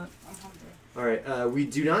All right. We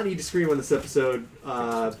do not need to scream on this episode,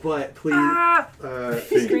 but please.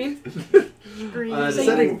 Scream.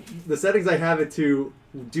 The settings I have it to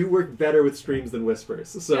do work better with screams than whispers.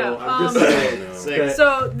 So Yeah, I'm just saying. That,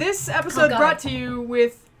 So this episode brought to you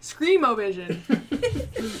with Scream-O-Vision.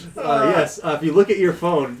 yes, if you look at your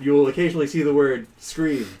phone, you will occasionally see the word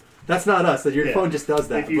 "scream." That's not us. That your phone just does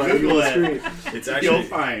that. If you but Google will it, scream. It's actually you'll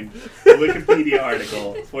find a Wikipedia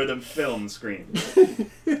article for the film Scream.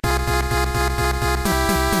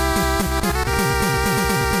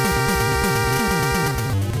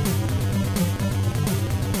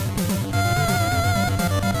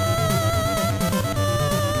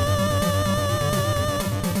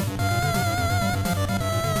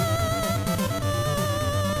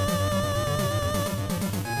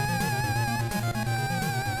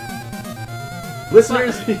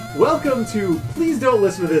 Listeners, welcome to Please Don't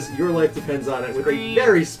Listen to This, Your Life Depends on It, with a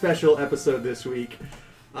very special episode this week.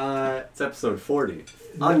 It's episode 40,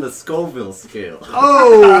 on the Scoville scale.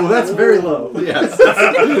 Oh, that's very low. Yes.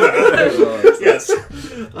 Yes.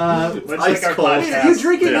 Much like our podcast. You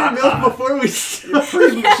drinking your milk before we start?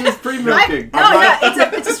 She's pre-milking.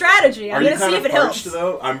 It's a strategy. I'm Are you going to see kind if of it parched, helps.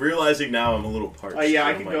 though? I'm realizing now I'm a little parched. Yeah, I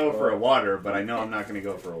I'm can like, go for a oh. water, but I know I'm not going to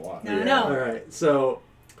go for a water. No. All right, so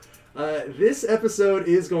this episode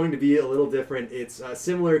is going to be a little different. It's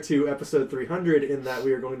similar to episode 300 in that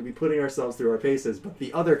we are going to be putting ourselves through our paces, but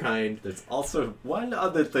the other kind. There's also one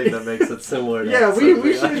other thing that makes it similar to Yeah, we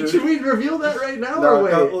episode should we reveal that right now No, or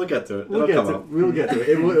wait? we'll get to it. We'll It'll get come to up. it. We'll get to it.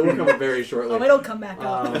 It will come up very shortly. Oh, it'll come back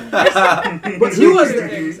up. But Two who is other that?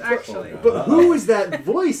 things, actually. But who is that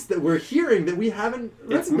voice that we're hearing that we haven't?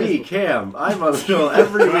 It's recognized me, before? Cam. I'm on the show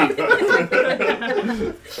every week.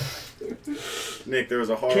 Nick, there was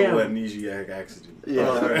a horrible Cam. amnesiac accident.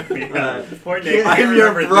 Yeah. Poor Nick. I'm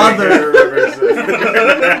your brother.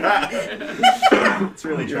 It's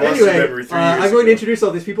really You dry. lost your Anyway, memory 3 I'm years going to ago. introduce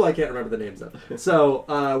all these people I can't remember the names of. So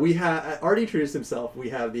we have already introduced himself. We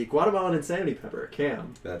have the Guatemalan Insanity Pepper,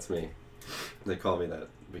 Cam. That's me. They call me that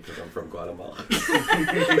because I'm from Guatemala.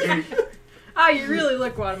 You really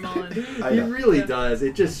look Guatemalan. I He know. really does.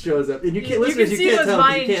 It just shows up, and you can't. You Listeners, can you see can't those tell. 'cause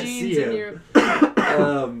Mayan You can't genes see in him. you.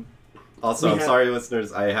 Also, We I'm have- sorry,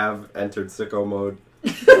 listeners. I have entered sicko mode.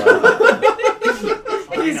 He's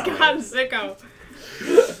gone sicko.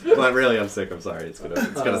 But really, I'm sick. I'm sorry. It's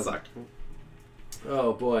gonna suck.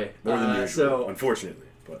 Oh boy. More than usual, So unfortunately.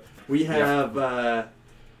 But we have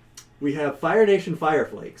Fire Nation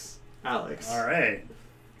Fireflakes, Alex. All right.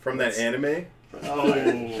 from that anime. Oh.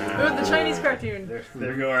 The Chinese cartoon.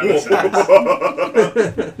 There go our listeners.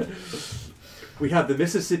 We have the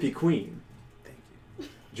Mississippi Queen,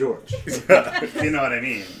 George. You know what I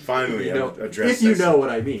mean. Finally, You know, addressed if you this. know what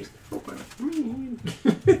I mean. Oh,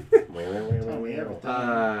 we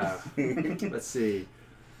have Let's see.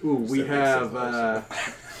 Ooh, we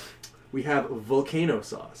have Volcano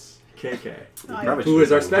Sauce, KK. Probably Who should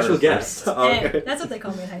is our have special heard guest. first. Hey, Okay. that's what they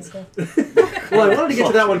call me in high school. Well, I wanted to get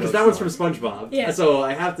to that one because that one's from SpongeBob. Yeah. So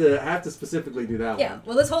I have to specifically do that Yeah, one.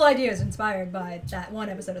 well, this whole idea is inspired by that one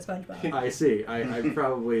episode of SpongeBob. I see. I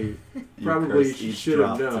probably You probably cursed each should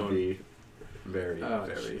have drop known. to be very, Oh,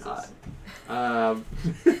 very Jesus. hot.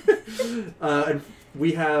 And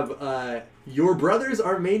we have Your Brother's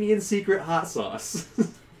Armenian Secret Hot Sauce.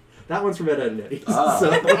 That one's from Ed, Edd and Eddy. Ah.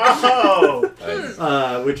 Oh!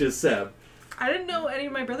 Nice. Which is Seb. I didn't know any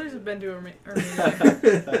of my brothers have been to Armenia.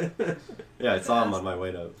 Yeah, I saw him on my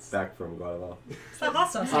way back from Guatemala. It's that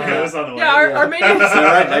hot sauce. Okay, it was on the way. Yeah, Armenians. They're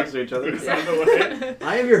right next to each other. It was on the way.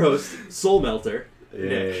 I am your host, Soul Melter.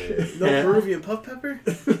 Yeah. No Peruvian puff pepper?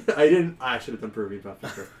 I should have done Peruvian puff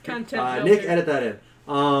pepper. Content Nick, filter. edit that in.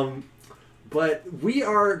 But we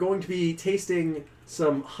are going to be tasting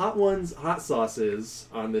some hot sauces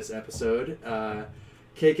on this episode.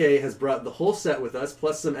 KK has brought the whole set with us,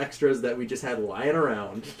 plus some extras that we just had lying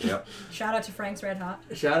around. Yep. Shout out to Frank's Red Hot.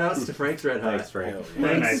 Shout outs to Frank's Red Hot. Thanks, Frank.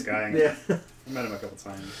 What a nice guy. Yeah. I met him a couple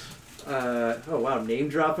times. Oh wow, name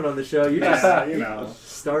dropping on the show. You just Yeah, you know.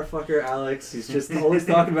 Starfucker Alex. He's just always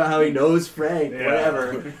talking about how he knows Frank. Yeah.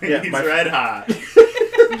 Whatever. Yeah, He's my- red hot.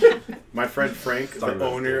 My friend Frank, Sorry, the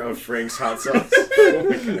Mr. owner of Frank's Hot Sauce.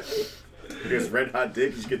 He has red hot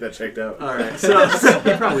dick. You should get that checked out. All right. So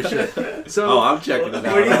you probably should. So Oh, I'm checking it What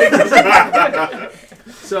do you out. think?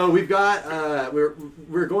 So we've got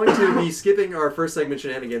we're going to be skipping our first segment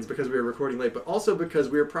shenanigans because we were recording late, but also because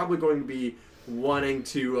we're probably going to be wanting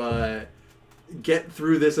to get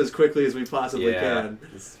through this as quickly as we possibly Yeah, can.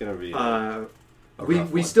 it's gonna be. We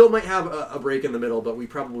rough one. still might have a break in the middle, but we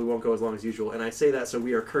probably won't go as long as usual. And I say that so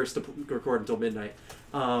we are cursed to record until midnight.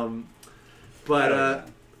 But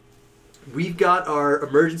we've got our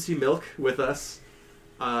emergency milk with us.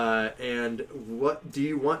 And what do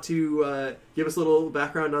you want to give us a little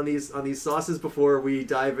background on these sauces before we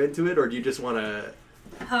dive into it, or do you just want to?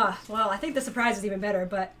 Well, I think the surprise is even better,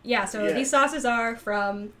 but yeah, so Yeah. these sauces are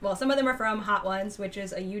from, well, some of them are from Hot Ones, which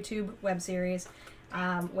is a YouTube web series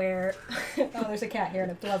where, oh, there's a cat here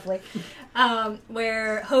and it's lovely,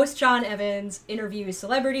 where host Sean Evans interviews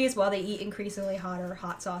celebrities while they eat increasingly hotter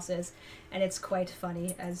hot sauces, and it's quite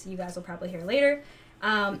funny, as you guys will probably hear later.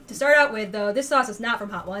 To start out with, though, this sauce is not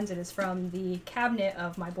from Hot Ones, it is from the cabinet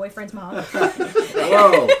of my boyfriend's mom.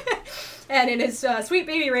 Whoa! And it is Sweet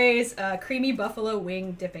Baby Ray's creamy buffalo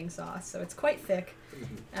wing dipping sauce. So it's quite thick.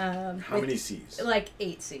 How many C's? Like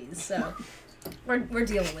 8 C's. So we're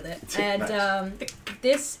dealing with it. And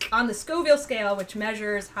this, on the Scoville scale, which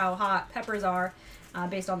measures how hot peppers are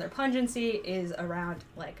based on their pungency, is around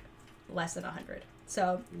like less than 100.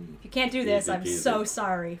 So if you can't do this, Easy I'm peasy. so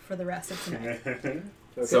sorry for the rest of tonight.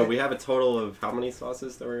 So we have a total of how many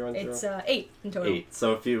sauces that we're going through? It's 8 in total. 8.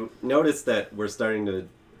 So if you notice that we're starting to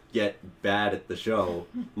get bad at the show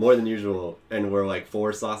more than usual, and we're like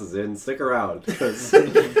 4 sauces in, stick around because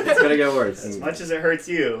it's gonna get worse. As much as it hurts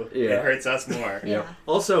you, Yeah. it hurts us more. Yeah.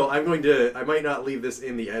 Also, I might not leave this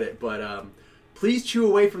in the edit, but please chew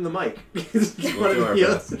away from the mic. It's We'll one of do our the-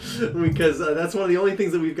 best. because that's one of the only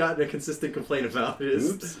things that we've gotten a consistent complaint about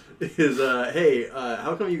is hey,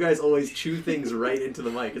 how come you guys always chew things right into the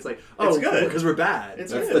mic? It's like, oh, It's good. because we're bad.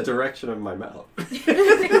 It's That's good. the direction of my mouth.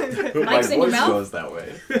 My Mike's in your voice mouth? goes that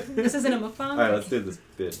way. This isn't a mukbang? Alright, let's do this,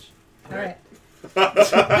 bitch. Alright.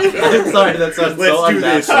 Sorry, that sounds Let's so do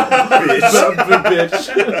this, unnatural. bitch.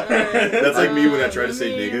 Bitch. That's like me when I try to say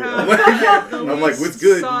let me nigga. have I'm the like, what's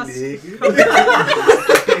good, sauce nigga?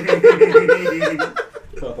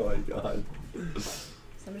 Oh my god.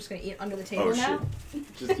 So I'm just gonna eat under the table Oh, now.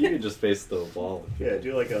 You can just face the wall. Yeah,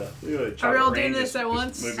 do a Are we all doing this at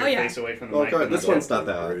once? Move Oh, your yeah. face away from the Oh mic. god, and this then- one's not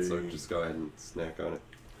that hot, so just go ahead and snack on it.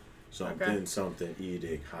 Something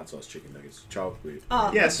eating hot sauce chicken nuggets. Chocolate.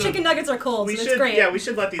 Oh, Yeah, the so chicken nuggets are cold, We so should, it's great. yeah, we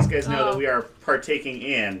should let these guys know Oh. that we are partaking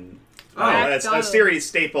in a McDonald's. series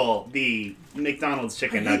staple, the McDonald's I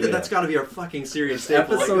chicken hate that nugget. that's got to be our fucking serious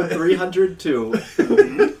staple. Episode Like, 302.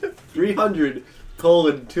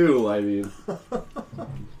 300:2, I mean.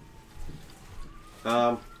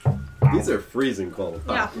 These are freezing cold.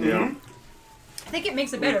 Yeah. Mhm. I think it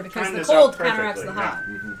makes it better because Timed the this cold out counteracts the perfectly,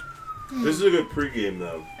 hot. This is a good pregame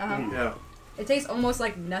though. yeah. It tastes almost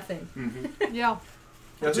like nothing. Yeah.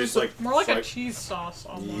 It's just like More like a like- cheese sauce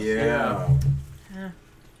almost. Yeah.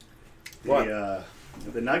 What?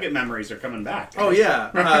 The nugget memories are coming back. Oh yeah.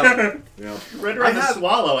 Yeah. Right around I the have-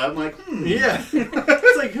 swallow, I'm like, Yeah.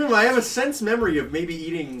 It's like, I have a sense memory of maybe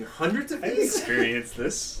eating hundreds of I've these. experienced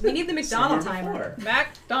this. We need the McDonald's somewhere timer. before.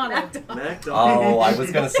 McDonald's. McDonald's. Oh, I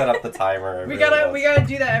was gonna set up the timer. We gotta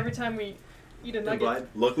do that every time we eat a nugget. Implied.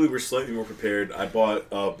 Luckily, we're slightly more prepared. I bought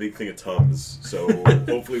a big thing of Tums, so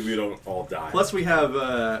hopefully we don't all die. Plus we have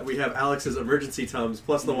Alex's emergency Tums,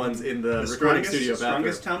 plus the ones in the, The recording strongest, studio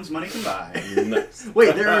strongest bathroom. Tums money can buy. Nice.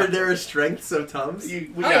 Wait, there are strengths of Tums.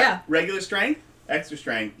 We Oh, got yeah. regular strength, extra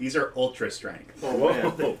strength. These are ultra strength. Oh, Whoa.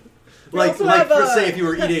 man. We Like also have, for say if you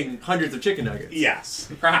were eating hundreds of chicken nuggets. Yes,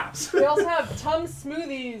 perhaps. We also have Tums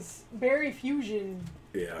Smoothies Berry Fusion.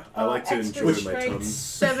 Yeah, I like to extra enjoy my strength, Tums.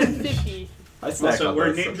 $7.50. I snack Also, on we're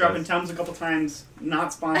those name dropping sometimes. Tums a couple times.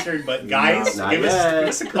 Not sponsored, but guys, Not give yet.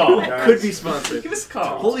 us a call. Could be sponsored. Give us a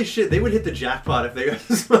call. Holy shit, they would hit the jackpot if they got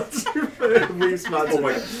sponsored. We sponsored. Oh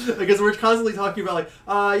my- Because we're constantly talking about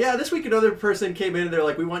yeah, this week another person came in and they're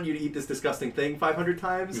like, we want you to eat this disgusting thing 500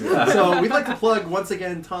 times. Yeah. So we'd like to plug once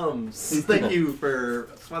again Tums. Thank you for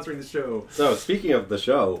sponsoring the show. So, speaking of the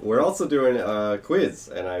show, we're also doing a quiz,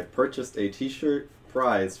 and I purchased a t-shirt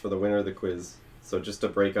prize for the winner of the quiz. So just to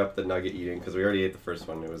break up the nugget eating, because we already ate the first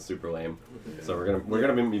one, it was super lame. So we're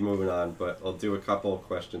gonna be moving on, but I'll do a couple of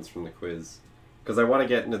questions from the quiz, because I want to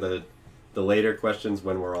get into the later questions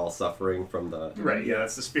when we're all suffering from the. Right, yeah,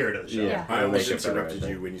 that's the spirit of the show. Yeah. I It'll almost make it better, I interrupted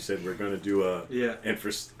think. you when you said we're going to do a... Yeah. And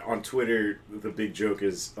on Twitter, the big joke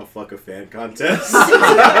is a fuck a fan contest.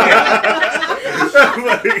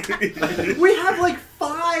 We have like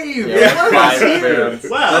 5! Yeah, What five is here? fans.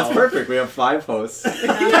 Wow. That's perfect. We have 5 hosts.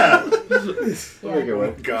 Yeah. We'll make it Oh,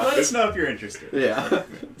 work. God. Let us know if you're interested. Yeah.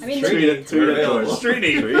 I mean, Tweet it. Tweet it.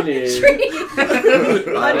 Streeny. Trini.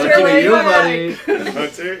 Hunter, Hunter, way you, back. buddy.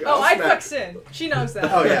 Hunter, Oh, I'll I smack- fuck Sid. She knows that.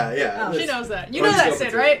 Oh, yeah. Oh. She knows that. You know that,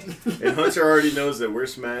 Sid, right? And Hunter already knows that we're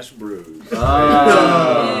Smash Bros.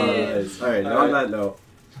 Oh, Yeah. nice. All right, now on that note,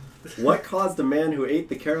 what caused a man who ate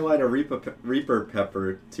the Carolina Reaper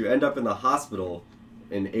pepper to end up in the hospital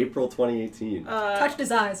in April 2018? touched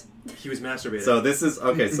his eyes. He was masturbating. So this is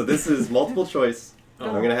okay. So this is multiple choice. Oh.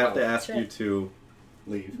 I'm gonna have to Oh, ask shit. you to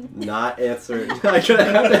Leave. Not answer. I'm gonna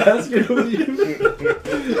have to ask you to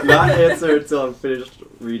leave. Not answer until I'm finished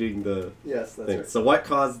reading the Yes, that's thing. right. So what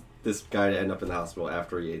caused this guy to end up in the hospital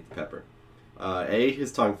after he ate the pepper? A,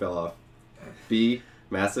 his tongue fell off. B,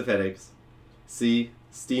 massive headaches. C,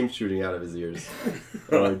 steam shooting out of his ears.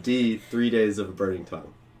 Or D, 3 days of a burning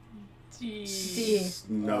tongue. D.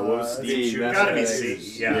 No, what was D, Steve shooting? that's Gotta be right.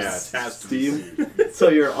 C. Yeah, Yes. it has to be Steam? C. So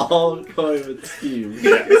you're all going with steam.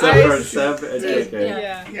 Yeah. Except for I- Seb and JK.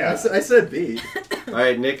 Yeah. Yeah. I said B.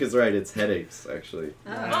 Alright, Nick is right. It's headaches, actually.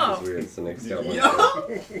 Oh. It's weird. So Nick's got one.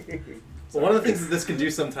 Well, one of the things that this can do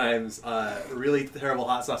sometimes, really terrible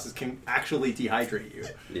hot sauces can actually dehydrate you.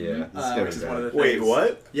 Yeah, this is gonna Which be is one of bad. the Wait, things.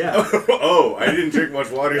 what? Yeah. Oh, I didn't drink much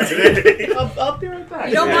water today. I'll be right back.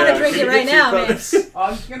 You don't want to drink Can it you right get now, two man. cups?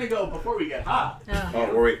 I'm gonna go before we get hot. Oh.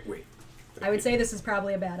 Oh, wait. I would say this is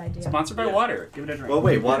probably a bad idea. Sponsored by Yeah. water. Give it a drink. Well,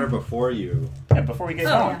 wait, water before you. Yeah, before we get Oh,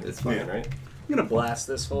 going. yeah. It's fine, Yeah. right? I'm gonna blast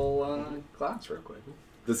this whole glass real quick.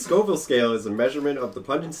 The Scoville scale is a measurement of the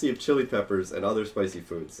pungency of chili peppers and other spicy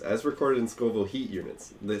foods, as recorded in Scoville heat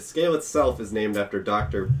units. The scale itself is named after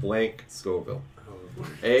Dr. Blank Scoville.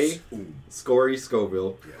 A. Scory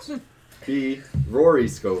Scoville. Yes. B. Rory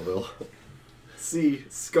Scoville. C.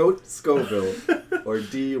 Scout Scoville. Or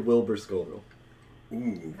D. Wilbur Scoville. Ooh.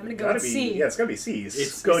 I'm gonna go Gotta with be. C. Yeah, it's gotta be C.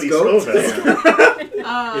 It's Scotty Scout?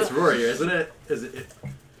 Scoville. It's Rory, isn't it? Is it?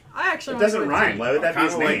 I actually It want to doesn't go with rhyme. D. Why would that be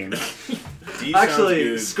his Kinda like- name? D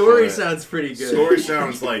Actually, sounds good, Scory but- sounds pretty good. Scory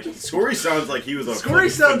sounds like he was a Scory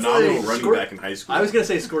sounds phenomenal like- running Scor- back in high school. I was gonna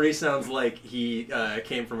say Scory sounds like he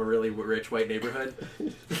came from a really rich white neighborhood.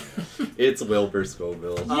 It's Wilbur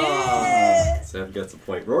Scoville. Yeah. Seb gets a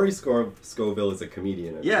point. Rory Scoville is a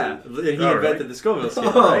comedian. I Yeah, believe. and he Oh, invented really? the Scoville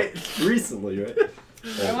scale, Oh, right? recently, right?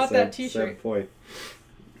 I want that t-shirt. Seb point.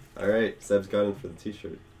 Alright, Seb's got him for the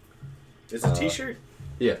t-shirt. It's a T-shirt.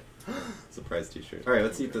 Yeah. Surprise t-shirt. Alright,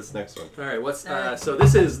 let's eat this next one. All right, what's Alright. so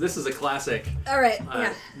this is a classic. All right.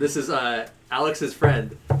 Yeah. This is Alex's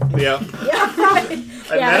friend. Yeah. Yeah. Right.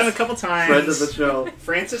 I've met him a couple times. Friend of the show.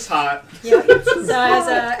 Francis Hot. Yeah. So as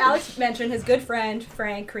Alex mentioned, his good friend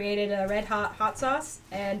Frank created a red hot sauce,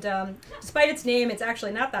 and despite its name, it's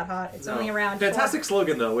actually not that hot. It's only around. Fantastic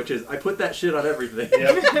slogan though, which is I put that shit on everything.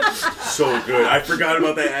 Yep. So good. I forgot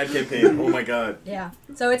about that ad campaign. Oh my god. Yeah.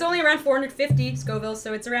 So it's only around 450 Scoville,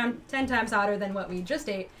 so it's around 10 times hotter than what we just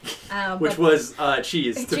ate. Which but- was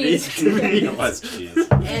cheese to Cheese. be. To me. It was cheese.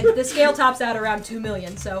 and the scale tops out around 2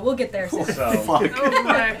 million, so we'll get there soon. So Oh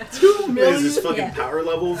my. 2 Wait, million. is this fucking Yeah. power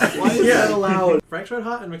level? Why is that allowed? Frank's Red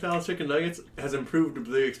Hot and McDonald's Chicken Nuggets has improved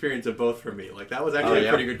the experience of both for me. Like that was actually Oh, yeah? a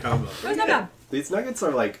pretty good combo. It was not bad. These nuggets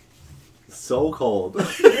are like so cold.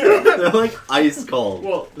 They're like ice cold.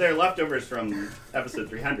 well, they're leftovers from episode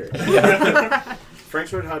 300.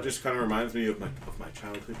 Frank's Red Hot just kind of reminds me of my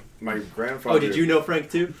childhood. My grandfather. Oh, did you know Frank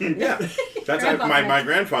too? Yeah, that's Grandpa my Frank.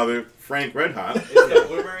 grandfather, Frank Red Hot. Is that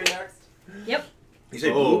blueberry next? Yep. You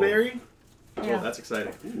say Oh. blueberry? Yeah. Oh, that's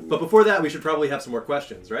exciting. But before that, we should probably have some more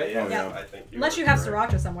questions, right? Oh, Yeah. I think Unless you have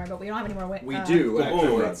siracha somewhere, but we don't have any more. We do. Oh,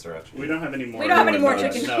 Actually. not sriracha. We don't have any more. We don't have any more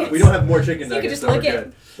nuggets. chicken. No. We don't have more chicken So you could nuggets. just lick we're it.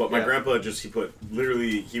 good. But my Yeah. grandpa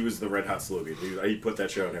he was the Red Hot slogan. He put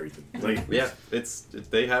that shit on everything. Like, Yeah,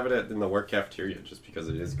 they have it in the work cafeteria just because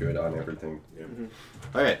it is good on everything. yeah.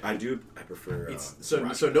 All right. I prefer. It's, so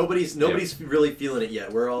sriracha. nobody's really feeling it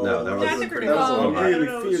yet. We're all No, that we're was, I all think we're pretty good. that was a little Um, hot. Really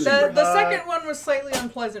feeling The second one was slightly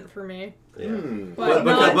unpleasant for me. Yeah. But, But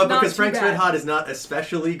not because too Frank's bad. Red Hot is not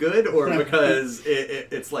especially good, or because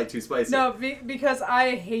it's like too spicy. No, because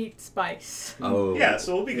I hate spice. Oh. Yeah,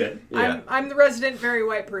 so we'll be good. Yeah. I'm the resident very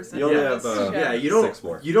white person. You only Yeah, have yeah, you don't. 6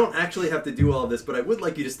 more. You don't actually have to do all of this, but I would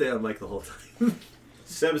like you to stay on mic the whole time.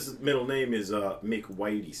 Seb's middle name is Mick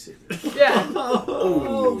Whiteyson. Yeah,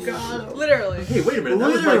 Oh God! literally. Hey, wait a minute.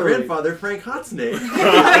 That was my Literally. grandfather, Frank Hot's name.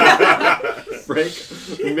 Frank,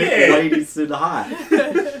 make ladies sit hot.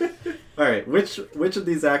 All right, which of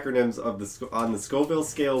these acronyms on the Scoville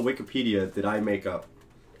scale Wikipedia did I make up?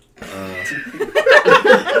 Alright.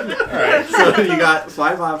 So you got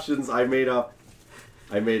 5 options. I made up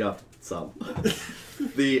some.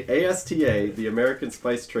 The ASTA, the American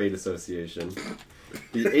Spice Trade Association.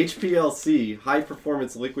 The HPLC, High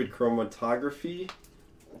Performance Liquid Chromatography.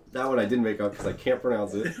 That one I didn't make up because I can't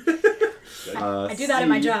pronounce it. I do that in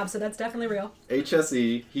my C, job, so that's definitely real.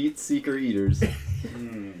 HSE, Heat Seeker Eaters.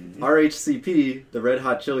 RHCP, the Red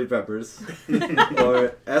Hot Chili Peppers.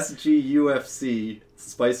 Or SGUFC,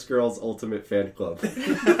 Spice Girls Ultimate Fan Club.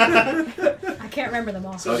 I can't remember them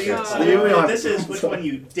all. So Okay. this is which one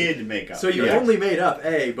you did make up. So you Yeah. only made up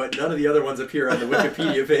A, but none of the other ones appear on the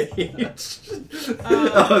Wikipedia page.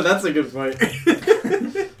 Oh, that's a good point.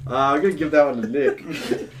 I'm going to give that one to Nick.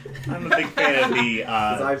 I'm a big fan of the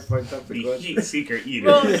Because I fucked up the the question. heat seeker eater.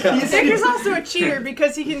 Well, Yeah. Victor's also a cheater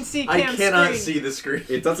because he can see I Cam's cannot screen. see the screen.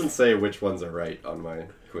 It doesn't say which ones are right on my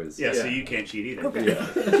quiz. yeah, so Yeah. you can't cheat either. Okay. Yeah.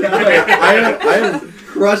 I am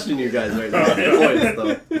crushing you guys right now. Points,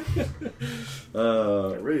 I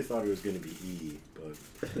though. really thought it was going to be E,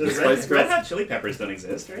 but The Spice Red Girls. Hot Chili Peppers don't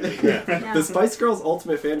exist, right? Yeah. The Spice Girls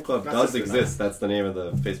Ultimate Fan Club That's does just exist. That's the name of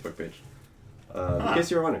the Facebook page. In case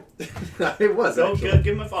you were wondering. It was So actually.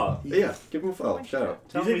 give them a follow. Yeah, give them a follow. Shout out.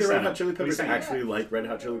 do Tell you them think the we Red sent Hot Chili them. We Peppers sent them. actually like Red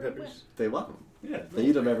Hot Chili Peppers? They love them. Yeah. They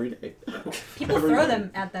eat them every day. People throw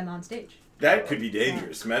them at them on stage. That could be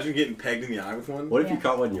dangerous. Imagine getting pegged in the eye with one. What if you Yeah.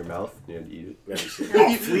 caught one in your mouth and you had to eat it? That'd be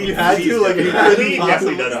sick. You had to, like, you Flea couldn't definitely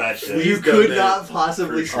possibly, does that shit. you Please go could there. not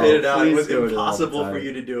possibly For spit sure. it out. It Please was do it all the impossible for time.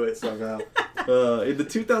 you to do it somehow. In the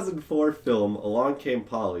 2004 film Along Came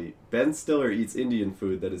Polly, Ben Stiller eats Indian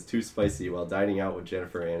food that is too spicy while dining out with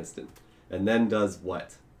Jennifer Aniston, and then does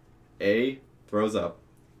what? A. Throws up.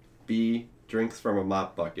 B. Drinks from a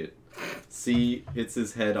mop bucket. C. Hits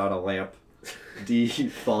his head on a lamp. D.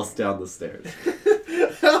 Falls down the stairs.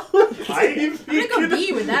 I'm gonna go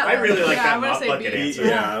B with that I one. really like Yeah, that I'm gonna mop say bucket B. answer.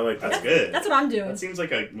 Yeah, I like that. That's good. That's what I'm doing. That seems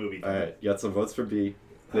like a movie. Alright, you got some votes for B.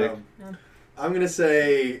 Nick? I'm gonna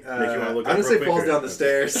say. Nick, you wanna look I'm up gonna say real falls quick, or- down the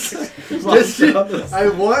stairs. Falls Just, down the I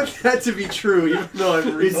want that to be true, even though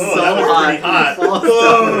I'm really Oh, so that was hot. pretty hot. Falls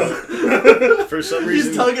down. For some He's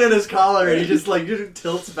reason, tugging at his collar and he just like just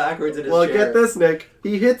tilts backwards in his Well, chair. get this, Nick.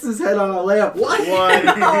 He hits his head on a lamp. What?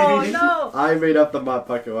 Oh no! I made up the mop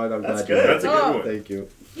bucket one. I'm That's glad you good. did. that's a good Oh. one. Thank you.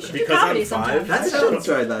 You should do Because comedy I'm sometime. five? That's I should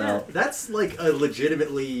try that Yeah. out. That's like a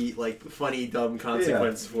legitimately like funny dumb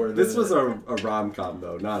consequence for the. This was a rom-com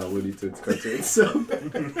though, not a Looney Tunes cartoon. So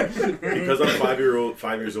Because I'm 5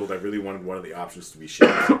 years old, I really wanted one of the options to be shit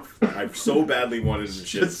itself. I so badly wanted him to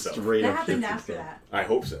shit just itself. straight That up happened shits after himself. that. I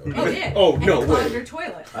hope so. Oh, it did. Oh, And no it clogged way. your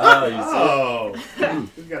toilet. Oh, you see. Oh,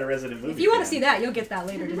 we've got a resident movie. If you want to fan. see that, you'll get that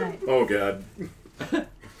later tonight. Oh god.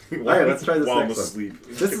 Alright, let's try this While I'm next one. asleep.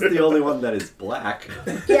 This is the only one that is black.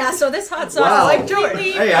 Yeah, so this hot sauce Wow. is like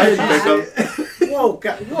completely. Hey, I didn't pick up. Whoa,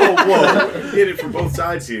 god, whoa. Get it from both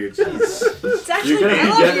sides here. Jeez. It's actually. You're I gonna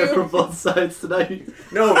love get you. it from both sides tonight.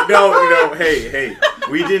 No. Hey.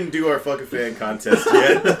 We didn't do our fucking fan contest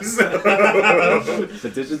yet. So.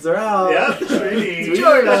 Petitions are out. Yeah, Trini. Tweet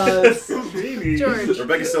George. us. Trini. George.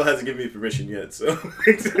 Rebecca still hasn't given me permission yet, so.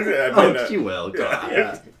 I may Oh, not- she will. God.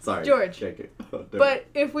 Yeah. Sorry. George. JK. Oh, no. But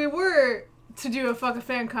if we were to do a fuck a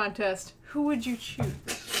fan contest, who would you choose?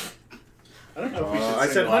 I don't know if we should I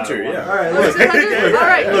sing said a lot Hunter, of one. yeah. All right, Oh, is it Hunter? Yeah, yeah. All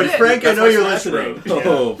right, Look, good. Frank, I That's know my you're Smash listening. Bros.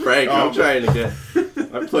 Oh, Frank, Oh, I'm trying to get.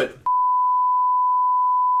 I put.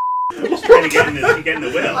 I'm just trying to get in the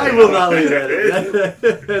will. I will not leave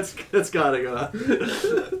that. That's gotta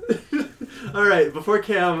go. All right, before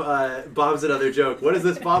Cam bombs another joke, what is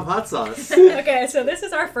this bomb hot sauce? Okay, so this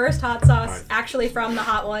is our first hot sauce, Alright. actually from the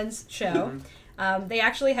Hot Ones show. They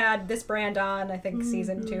actually had this brand on, I think,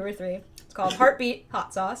 season 2 or 3. It's called Heartbeat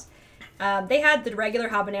Hot Sauce. They had the regular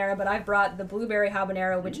habanero, but I've brought the blueberry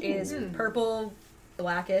habanero, which is purple,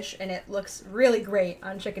 blackish, and it looks really great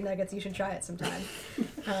on chicken nuggets. You should try it sometime.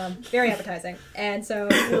 Very appetizing. And so,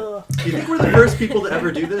 Do you think we're the first people to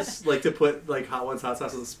ever do this? Like to put like Hot Ones hot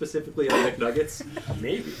sauces specifically on McNuggets?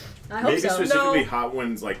 Maybe. I hope Maybe so. specifically No. hot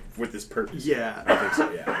ones, like, with this purpose. Yeah. I think so,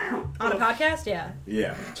 yeah. On a podcast, yeah.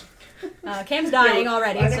 Yeah. Cam's dying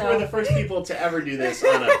already, I think we're the so. first people to ever do this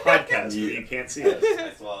on a podcast where you can't see us.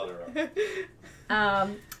 I swallowed it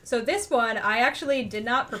wrong. So this one, I actually did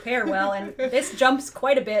not prepare well, and this jumps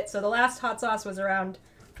quite a bit. So the last hot sauce was around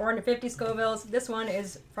 450 Scovilles. This one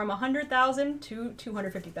is from 100,000 to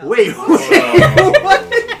 250,000. Wait, And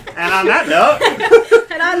on that note,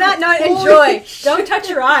 And on that note, enjoy. Don't touch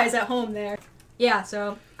your eyes at home there. Yeah,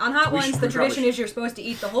 so on Hot Ones, the tradition is you're supposed to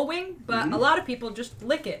eat the whole wing, but a lot of people just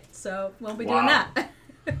lick it, so we'll be doing Wow. that.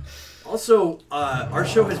 Also, our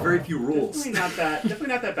show has very few rules. definitely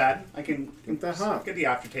not that bad. I can that hot. get the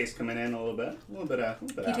aftertaste coming in a little bit Can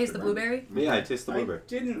you taste the afterburn. blueberry? Yeah, I taste the I blueberry.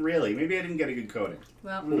 didn't really. Maybe I didn't get a good coating.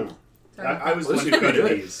 Well, No. sorry. I was the Well, one this who is pretty coated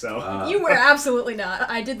good. these, so You were absolutely not.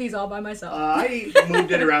 I did these all by myself. I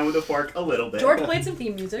moved it around with a fork a little bit. George played some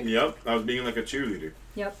theme music. Yep. I was being like a cheerleader.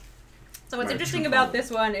 Yep. So what's Right. interesting about this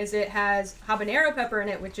one is it has habanero pepper in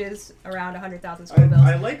it, which is around 100,000 I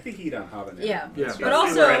Scovilles. like the heat on habanero. Yeah. Yeah. That's But usually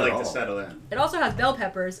also- where I like to settle in. It also has bell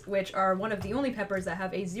peppers, which are one of the only peppers that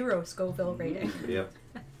have a 0 Scoville rating. Yep.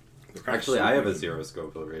 Actually, I have a 0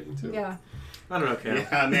 Scoville rating too. Yeah. I don't know, Cam.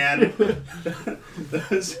 Yeah, man.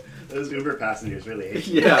 those Uber passengers really hate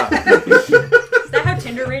you. Yeah. that how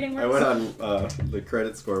Tinder rating I works? went on the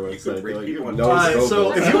credit score website. rate Like, people no on- Scoville.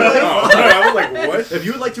 so if you Oh, would like, I was like, what? if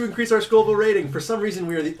you would like to increase our Scoville rating, for some reason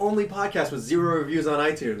we are the only podcast with 0 reviews on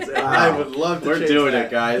iTunes, and I Wow. would love to We're change doing that.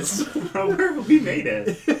 it, guys. Where have we made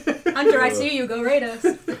it? Hunter, I see you. Go rate us.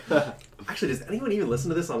 Actually, does anyone even listen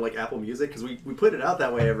to this on like Apple Music? Because we put it out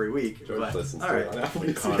that way every week. George but- listens all to right. it on Apple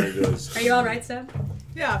Like Connor Music. does. Are you all right, Seb?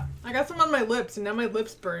 Yeah, I got some on my lips, and now my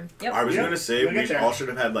lips burn. Yep. I was Yeah, gonna say we'll get we there. all should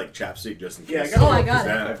have had like chapstick just in case. Yeah, I got Oh, I got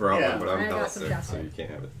it. I brought Yeah. one, but I'm I hella got some sick, so chapstick. you can't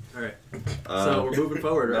have it. All right. So Um, we're moving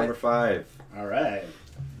forward, right? Number 5 All right.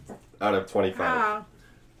 out of 25.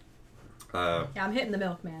 Ah, Yeah, I'm hitting the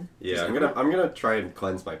milk, man. Yeah, I'm gonna try and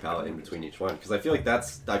cleanse my palate in between each one because I feel like I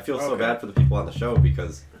feel so Okay. bad for the people on the show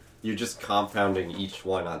because you're just compounding each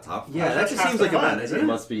one on top of Yeah, each that just half seems the like a fun, bad isn't It idea.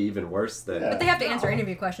 must be even worse than Yeah. But they have to answer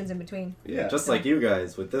interview questions in between. yeah, Yeah. just like you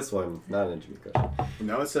guys with this one, not an interview question.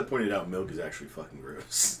 Now that Seth pointed out, milk is actually fucking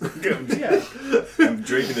gross. Yeah. I'm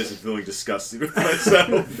drinking this and feeling disgusted with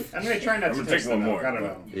myself. I'm gonna try not I'm to gonna taste take one the milk. more. I don't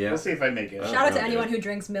know. Yeah. We'll see if I make it. Oh. Shout out to okay. anyone who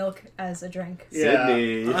drinks milk as a drink. Yeah.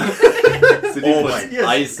 Sydney. Sydney Oh puts my- yes.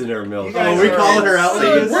 ice in her milk. You guys Oh, we are calling her out like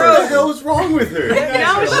insane this? What the hell is wrong with her?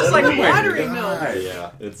 now it's just like Weird. watery milk.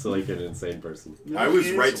 Yeah, it's like an insane person. I was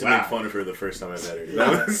Is right to whack. make fun of her the first time I met her.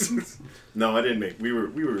 That was, no, I didn't make. We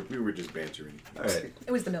were just bantering. All right,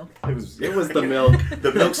 It was the milk. It was the milk.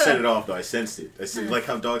 The milk set it off though. I sensed it. I see, like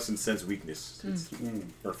how dogs can sense weakness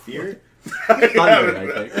or fear. Thunder,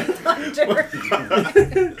 I think. Hunter.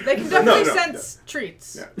 They can definitely no. sense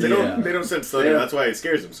treats. Yeah. They don't. Yeah. They don't sense thunder. They have- That's why it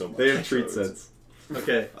scares them so much. They have treat So it's- sense.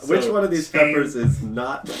 Okay. Which so- one of these peppers is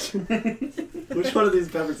not? Which one of these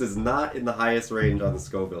peppers is not in the highest range on the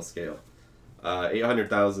Scoville scale?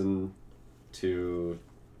 800,000 to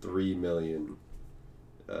 3 million.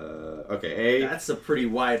 Okay, A. That's a pretty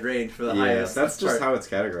wide range for the Yeah, highest. that's just part. how it's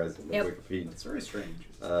categorized in the Yep. Wikipedia. It's very strange.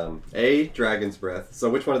 A. Dragon's breath. So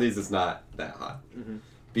which one of these is not that hot? Mhm.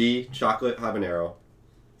 B. Chocolate habanero.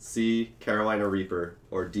 C. Carolina Reaper.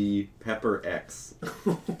 Or D. Pepper X.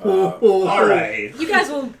 All right. You guys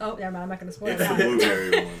will. Oh, never mind. I'm not going to spoil It's the that. blueberry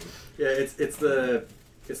one. Yeah, it's the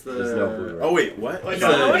There's no blue, right? Oh wait, what? Wait, It's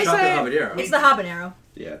no, the what do you chocolate say? habanero. It's the habanero.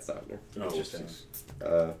 Yeah, it's not there. Oh, Interesting.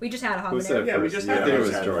 We just had a Who said habanero. it Yeah, we first? just Yeah, had I think it. it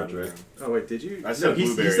was Had George, one. right? Oh wait, did you? I said no, he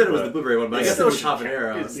blueberry, said it was but- the blueberry one, but I Yeah, guess it no was shit.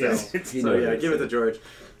 habanero. It's- still. yes. He So knows yeah, it. give it to George.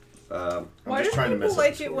 I'm Why just do trying to people mess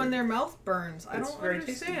like up the it story. when their mouth burns? I It's don't very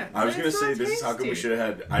understand. I was It's gonna say not this is how come we tasty. should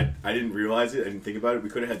have had. I didn't realize it. I didn't think about it. We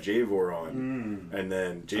could have had Javor on, and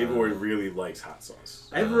then Javor really likes hot sauce.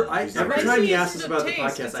 Every He's not time crazy. he asks us It's a about the taste,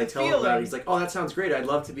 podcast, it's I a tell him about it. feeling. He's like, "Oh, that sounds great. I'd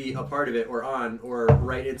love to be a part of it, or on, or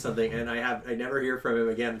write in something." And I never hear from him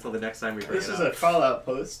again until the next time we bring This it is up. a call out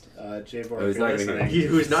post. Javor, Oh, he's if not you're gonna hear listening. it.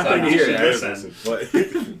 Who's not So going to you hear should it? listen.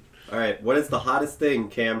 But All right, what is the hottest thing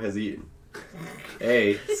Cam has eaten?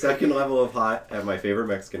 A. Second level of hot at my favorite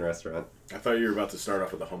Mexican restaurant. I thought you were about to start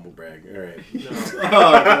off with a humble brag. All right. Oh,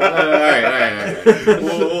 all right.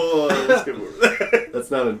 Whoa, let's get more of that.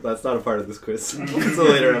 That's not a part of this quiz. It's a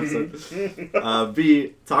later episode.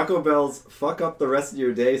 B. Taco Bell's fuck up the rest of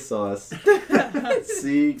your day sauce.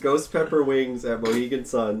 C. Ghost pepper wings at Mohegan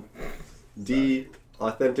Sun. D.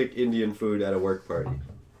 Authentic Indian food at a work party.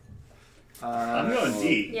 I'm going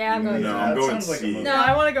D. Yeah, I'm going. No, to I'm That going sounds like a C. movie. No,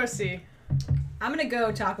 I want to go see. I'm gonna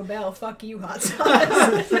go Taco Bell. Fuck you, hot sauce.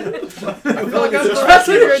 I feel like Fuck it's up just the rest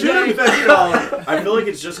of your day. I feel like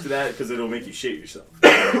it's just that because it'll make you shit yourself.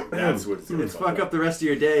 That's what It's fuck up the rest of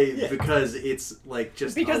your day because it's like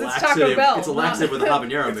just Because a it's Taco laxative. Bell, It's a laxative with a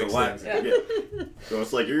habanero It's a mix. lax. in. Yeah. So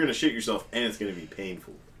it's like you're gonna shit yourself and it's gonna be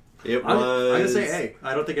painful. It I'm was. gonna say A.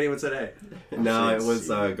 I don't think anyone said A. No, it Saying was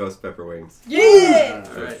C. Ghost pepper wings. Yeah.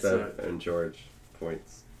 All right, Seth so and George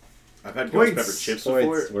points. I've had Points. ghost pepper chips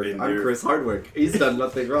Points. before. I'm and they're- Chris Hardwick. He's done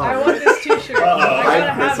nothing wrong. I want this T-shirt. I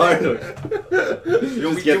I'm gotta Chris have it. Hardwick. You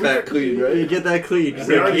just get that clean, you right? get that clean.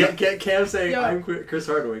 We already- Get Cam saying Yo. I'm Chris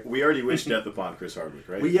Hardwick. We already wished death upon Chris Hardwick,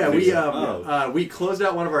 right? We closed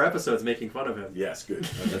out one of our episodes making fun of him. Yes, good.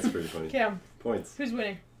 That's pretty funny. Cam, Points. who's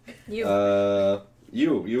winning? You.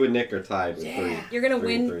 You and Nick are tied with 3. You're gonna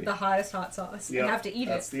 3 and win 3. the hottest hot sauce. Yep, You have to eat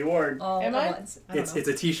That's it the award. all Am at I? once. I don't It's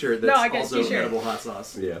know. a T-shirt No, that's I get also T-shirt. edible hot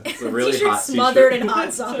sauce. Yeah, it's a really T-shirt hot smothered t-shirt. in hot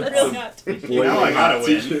It's sauce. a real hot T-shirt. Now I gotta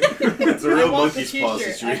win. It's a I real want the monkey's paw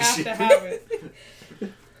T-shirt. I have situation. to have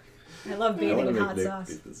it. I love I bathing want to in make hot Nick sauce.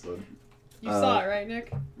 beat this one. You saw it, right,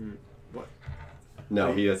 Nick?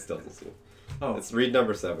 No, he still doesn't see it. Oh, Let's read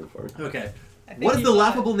number 7 for me. okay. I think What is you the saw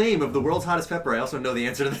laughable name of the world's hottest pepper? I also know the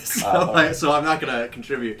answer to this, so, alright. so I'm not gonna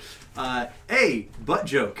contribute. A. Butt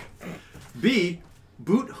joke. B.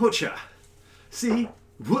 Boot hocha. C.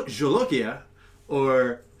 Boot jolokia.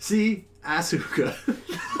 Or C. Asuka.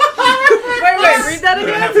 Read that I'm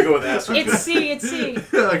gonna have again. to go with Asuka. It's C. It's C.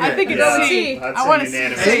 Okay. I think it's Yeah. C. That's I a want to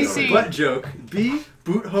unanimous say A. vote. C. Butt joke. B.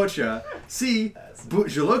 Boot hocha. C. Boot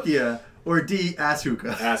jalokia. Or D. Ass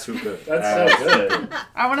hookah. Asuka. That's so good.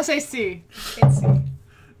 I want to say C. It's C.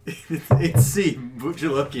 It's C. Boot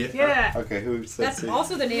jalokia. Yeah. Okay, who said That's C?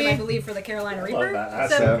 also the name, I believe, for the Carolina Love Reaper. that.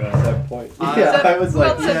 Seven. Asuka. 7 point. Uh, Yeah, I was who like,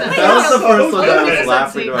 else said that? that was the first one that I Okay. was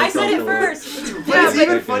laughing to I myself. said it a little. first. But Yeah, it's but-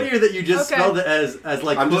 even funnier that you just Okay. spelled it as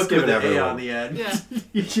like I'm just hookah with giving an A everyone. on the end. Yeah.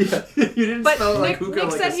 you didn't But spell it like Nick, hookah Nick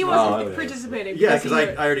like said a he small- wasn't Oh, yeah. participating. Yeah, because he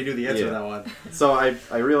I already knew the answer Yeah. to that one. So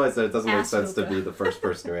I realized that it doesn't make Ass sense to hookah. be the first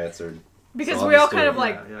person who answered. because So I'll we all just do kind it. of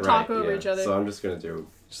like Yeah, yeah. talk Right, over yeah. each other. So I'm just gonna do.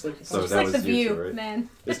 Just like So Just that like was the you View, two, right? man.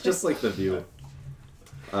 It's just like the View.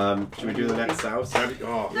 Should we do the next house?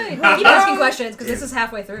 Oh, Hey, well, keep asking questions because this is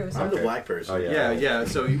halfway through. So. I'm the Okay. black person. Oh yeah. Yeah.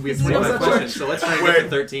 So we have This is 25 what- questions. So let's try and get to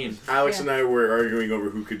 13. Alex Yeah. and I were arguing over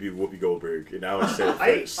who could be Whoopi Goldberg, and Alex said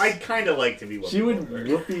first. I'd kind of like to be one. She would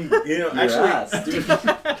whoopee You know, your actually, ass, dude.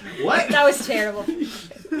 What? That was terrible.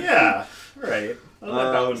 Yeah. Right. I'll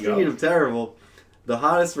let that one Speaking go. of terrible, the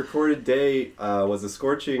hottest recorded day was a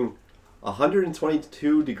scorching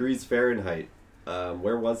 122 degrees Fahrenheit.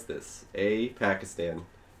 Where was this? A. Pakistan,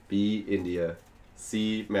 B. India,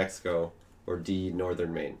 C. Mexico, or D.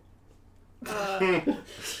 Northern Maine.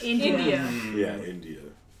 India. yeah, India.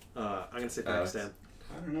 I'm gonna say Pakistan.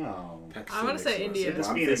 I don't know. I wanna say India. Could this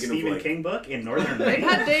I'm be in a thinking of, Stephen like- King book in Northern They've Maine?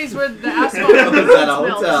 had days where the asphalt Is that a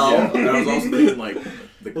melts. hotel? Yeah, I was also thinking like.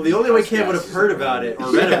 Well, the only way Cam would have heard about it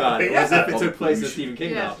or read about it was Yeah. if it took place in a Stephen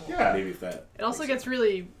King Yeah. novel. Yeah. Maybe that. It also gets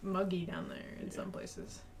really muggy down there in some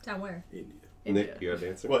places. Down where? India. India. Nick, you have an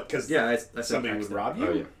answer? What? Because Yeah, I said somebody would Pakistan. rob you?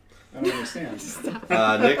 Oh yeah. I don't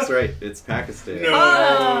understand. Nick's right. It's Pakistan. No.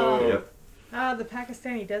 Oh. Yep. Ah, the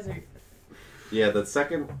Pakistani desert. Yeah, the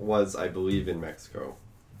second was, I believe, in Mexico.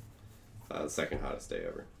 The second hottest day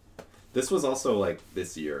ever. This was also like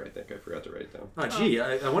this year, I think. I forgot to write it down. Oh, gee,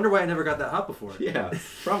 I wonder why I never got that hot before. Yeah,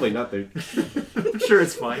 probably nothing. I'm sure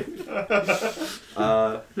it's fine.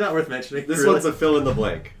 Not Not worth mentioning. This really. one's a fill in the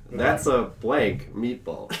blank. That's a blank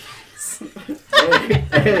meatball.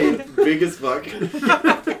 A, big as fuck.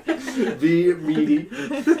 B, meaty.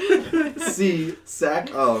 C, sack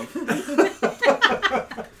of.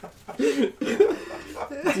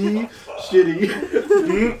 D,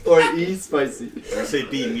 shitty. Or E, spicy. I say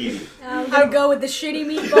B, meaty. I'm gonna go with the shitty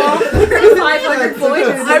meatball for 500 points.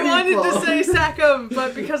 I wanted to say sack of,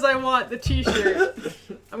 but because I want the T-shirt,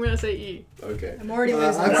 I'm gonna say E. Okay. I'm already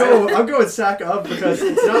losing. I'm going sack of because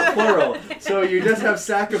it's not plural. So you just have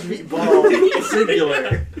sack of meatball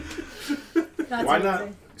singular. That's Why amazing. not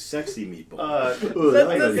sexy meatball? Ooh, That's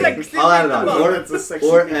that the might be sexy good. I'll add it on. meatball. Or, That's a sexy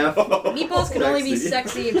or F. Meatballs can only be Sexy.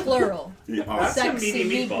 sexy in plural. Yeah, oh, That's a Sexy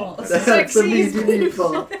meaty meatball. meatballs. That's Sexy a meaty is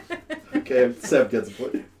meatball. Okay, Seb gets a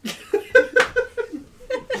point.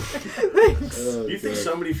 Oh, You think God.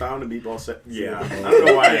 somebody found a meatball set? Yeah. I don't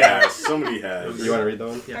know why I asked. Somebody has. You want to read that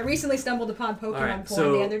one? Yeah. I recently stumbled upon Pokemon All right,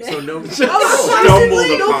 porn the other day. so no. Stumbled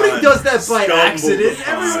Nobody upon. does that by Stumbled accident.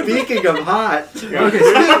 upon. Speaking of hot, Okay,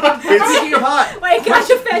 speaking of hot. Wait, can I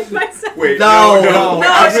defend myself? Wait, No, no, No,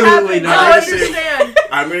 absolutely it's not. I I'm gonna say- understand.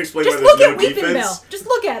 I'm gonna explain Just why look there's at no Weeping defense. Bell. Just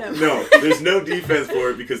look at him. No, there's no defense for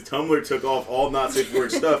it because Tumblr took off all not safe for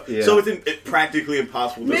work stuff, Yeah. so it's practically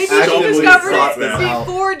impossible to Maybe Actually, she we discovered thought it that out.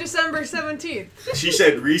 before December 17th. She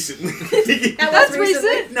said recently. That's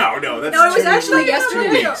recent. No, that's No, it was 2 actually weeks.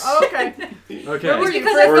 yesterday. Oh, okay. Okay. Where were It's you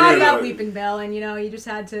because before? I thought We're about gonna- Weeping Bell, and you just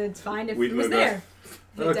had to find if Weeping it was Bell. there.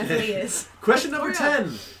 It Okay. definitely is. Question number Oh, yeah.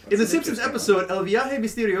 10. In the Simpsons episode El Viaje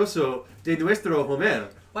Misterioso de Nuestro Homer,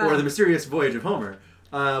 Wow. or The Mysterious Voyage of Homer,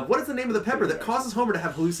 what is the name of the pepper that causes Homer to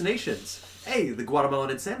have hallucinations? A. The Guatemalan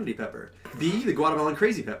Insanity Pepper. B. The Guatemalan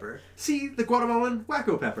Crazy Pepper. C. The Guatemalan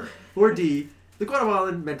Wacko Pepper. Or D. The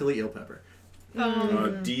Guatemalan Mentally Ill Pepper.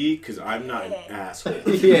 D, because I'm not an asshole.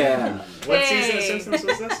 yeah. What Hey. season of Simpsons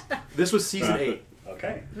was this? This was season 8.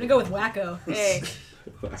 Okay. I'm gonna go with Wacko. Hey.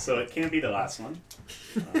 So it can't be the last one.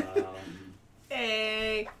 Um,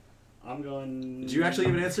 Hey. I'm going. Did you actually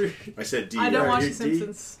give an answer? I said D. I don't Yeah, watch you- The D?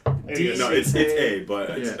 Simpsons. D. No, it's A,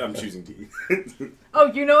 but Yeah. I'm choosing D.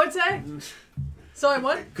 Oh, you know it's A? So I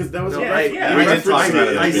won? Because that was No, Yeah, I- yeah. We I did talk about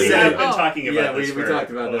it. I We said have been Oh. talking about Yeah, this we for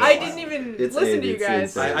talked about a this. I while. didn't even It's listen A, to you it's guys.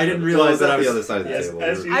 insane. I didn't Well, realize it's that at I was... the other side of the Yes, table.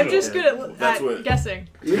 as We're- you- I'm just good at, That's what- guessing.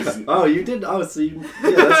 Yeah. Oh, you did. Oh, so you.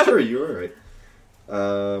 Yeah, that's true. You were right.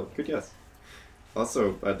 Good guess.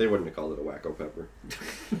 Also, they wouldn't have called it a Wacko Pepper.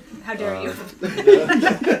 How dare you?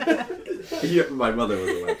 Yeah, my mother was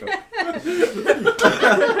a Wacko.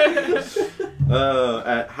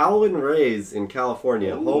 At Howlin' Ray's in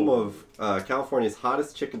California, home of California's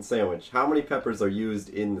hottest chicken sandwich, how many peppers are used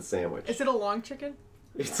in the sandwich? Is it a long chicken?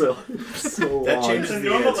 It's so That long. changes It's a the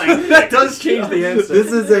normal answer. language. That does change the answer.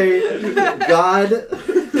 This is a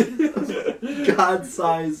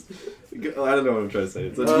God-sized. I don't know what I'm trying to say.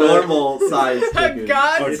 It's a normal-sized A chicken. It's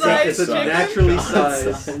God-sized a chicken? naturally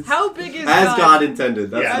sized. How big is As God? God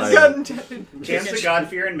intended. That's Yeah. what As I God meant. intended. Cam's a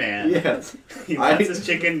God-fearing man. Yes. He wants his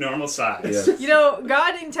chicken normal size. Yes. You know,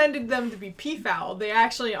 God intended them to be peafowl. They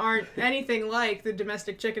actually aren't anything like the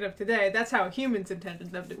domestic chicken of today. That's how humans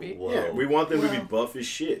intended them to be. Whoa. Yeah, we want them to be Wow. buff as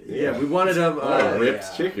shit. Yeah, we wanted them. ripped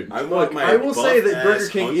yeah. chicken. I want my I will say that Burger buff-ass,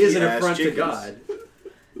 King is an hunky-ass affront to chickens. God.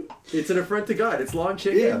 It's an affront to God. It's long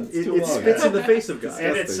chicken. Yeah, it's too it long. spits in the face of God.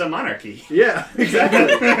 And it's a monarchy. Yeah,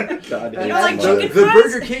 exactly. God, You And don't like the, chicken the fries?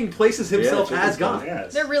 Burger King places himself Yeah, as chicken God.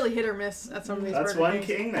 Yes. They're really hit or miss at some of these That's Burger one Kings.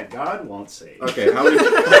 king that God won't save. Okay, how many?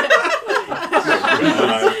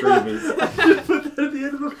 Previous. Put that at the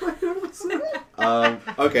end of the episode.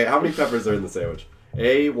 Okay, how many peppers are in the sandwich?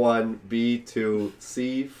 A1, B2,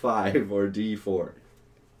 C5, or D4?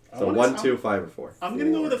 So wanna 1, say- 2, 5, or 4. I'm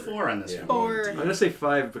gonna go with a 4 on this Yeah. one. Or I'm gonna say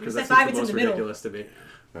 5 because You that said five, seems the it's most in the middle. ridiculous to me.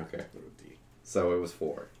 Okay. So it was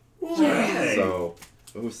 4. Yay. So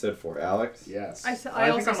who said 4? Alex? Yes. I I think think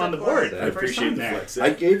I'm also on the said board. four. I for the first appreciate time the there. flex. I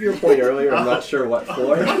gave you a point earlier. I'm not sure what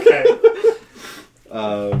 4. Okay.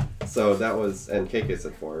 So that was, and KK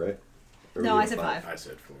said 4, right? Or No, you I had said 5. I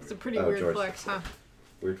said 4. it's a pretty Oh, weird George. flex, huh?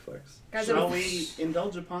 Weird flex. Guys, Shall I'm- we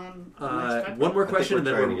indulge upon the next pepper? One more I think question, and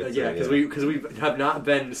we're then trying to get to yeah, it, because we have not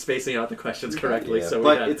been spacing out the questions correctly. Yeah, So we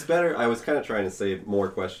but had, it's better. I was kind of trying to save more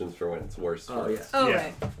questions for when it's worse. Oh, for yeah. us. Oh, Yeah.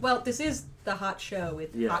 right. Well, this is the hot show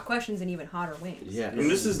with Yeah. hot questions and even hotter wings. Yeah. And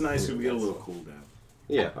this is nice because we get a little cool down.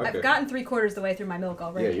 Yeah. Okay. I've gotten 3/4 the way through my milk Yeah,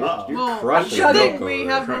 already. you're Well, crushing I'm the chugging. milk We over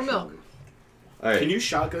have there. more milk. All right. Can you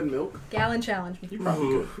shotgun milk? Gallon challenge. You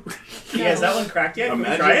probably could. Yeah, is that one cracked yet? Can we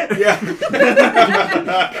Imagine. try it?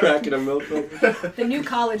 Yeah. cracking a milk open? The new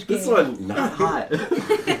college game. This one not hot.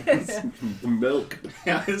 It's milk.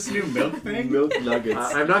 Yeah, this new milk thing? Milk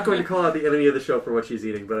nuggets. I'm not going to call out the enemy of the show for what she's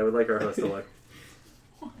eating, but I would like our host to look.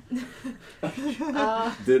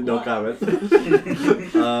 Did no comment.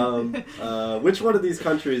 Which one of these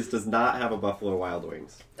countries does not have a Buffalo Wild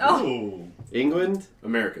Wings? Oh, Ooh. England,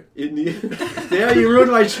 America. India. Damn, you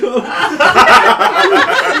ruined my joke.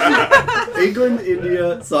 England,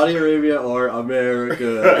 India, Saudi Arabia, or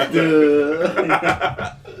America.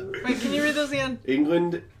 Duh. Wait, can you read those again?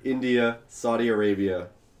 England, India, Saudi Arabia,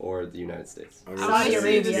 or the United States. Saudi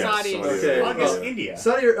Arabia. Yes, Saudi. Okay. Well, I guess Oh. India.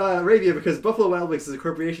 Saudi Arabia, because Buffalo Wild Wings as a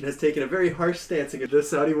corporation has taken a very harsh stance against the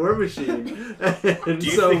Saudi war machine, and Do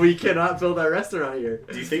you so think- we cannot build our restaurant here.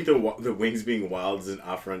 Do you think the wings being wild is an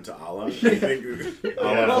affront to Allah? Do you think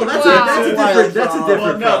Allah? Well, that's Wow. a different. That's a Well,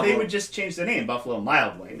 different no, problem. they would just change the name, Buffalo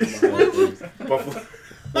Mild Wings. Buffalo.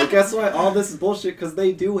 Well, guess what? All this is bullshit because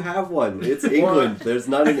they do have one. It's England. There's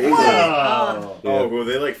none in England. Oh. Oh, well,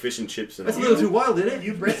 they like fish and chips and That's a all. little too wild, isn't it?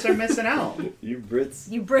 You Brits are missing out. You Brits.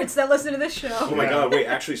 you Brits that listen to this show. Oh my god, wait,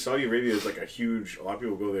 actually Saudi Arabia is like a huge, a lot of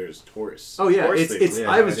people go there as tourists. Oh yeah, Tourist it's. thing.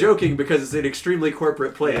 Yeah, I was I did. joking because it's an extremely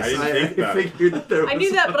corporate place. Yeah, I didn't think about it. figured that there was. I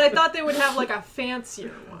knew that, but I thought they would have like a fancier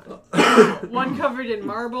one. One covered in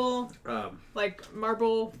marble, like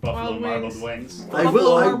marble Buffalo wild marbled wings. wings. I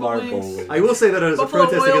will. I, Marble wings. I will say that as a Buffalo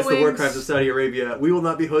protest oil against the war wings. crimes of Saudi Arabia, we will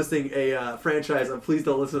not be hosting a franchise of Please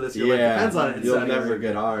Don't Listen to This. Your Life Depends on It. in You'll Saudi never Arabia.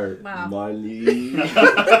 get our Wow. money.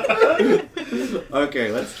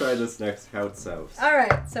 Okay, let's try this next hot sauce. All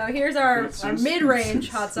right, so here's our Sauce. mid-range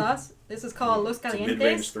hot sauce. This is called Los It's a mid-range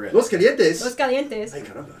Calientes. threat. Los Calientes. Los Calientes. Ay,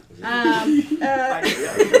 caramba.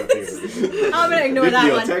 I'm gonna ignore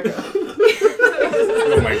that one. Biblioteca.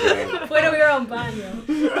 Oh my god. Fuera we un baño.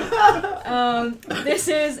 This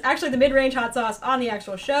is actually the mid-range hot sauce on the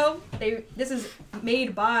actual show. This is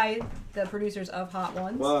made by the producers of Hot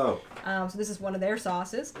Ones. Whoa. So this is one of their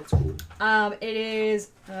sauces. That's cool. It is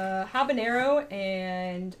habanero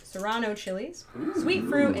and serrano chilies, sweet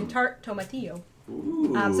fruit, and tart tomatillo.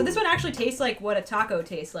 Ooh. So this one actually tastes like what a taco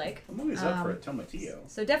tastes like. I'm always up for a tomatillo.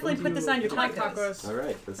 So definitely put this on your I like tacos. tacos. All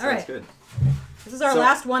right, that sounds All right. good. This is our So-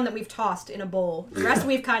 last one that we've tossed in a bowl. The rest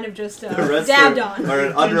we've kind of just The rest dabbed are, on. are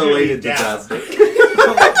an unrelated Dab. disaster.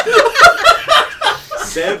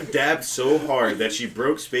 Seb dabbed so hard that she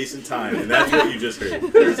broke space and time, and that's what you just heard.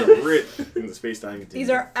 There's a rip in the space-time continuum. These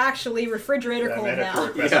are actually refrigerator That cold metaphor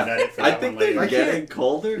now. question edit for I that think one they're later. getting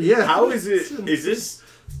colder. Yeah. How is it? Is this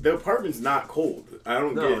the apartment's not cold? I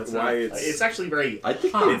don't No, get it's why not. it's. It's actually very I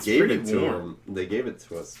think hot. they It's gave pretty it to warm. him. They gave it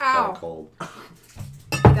to us Ow. kind of cold. You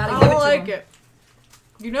gotta I give it don't to like them. it.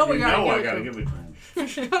 You know we You gotta know give I it gotta to give it to him.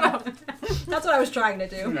 Shut up. That's what I was trying to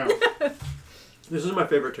do. No. This is my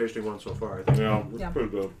favorite tasting one so far. I think. Yeah, it's Yeah. pretty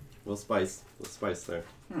good. Little spice there.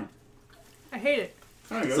 I hate it.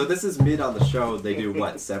 There you go. So this is mid on the show. They do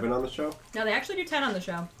what, 7 on the show? No, they actually do 10 on the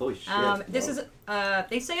show. Holy shit! This Wow. is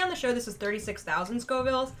they say on the show this is 36,000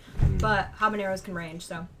 Scovilles, but habaneros can range.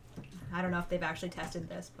 So I don't know if they've actually tested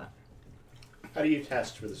this, but How do you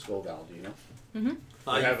test for the Scoville? Do you know? mm-hmm.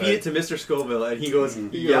 You have feed a- it to Mr. Scoville, and he goes,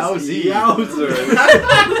 He goes, "Yowzy, Yowzer.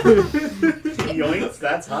 Yoinks,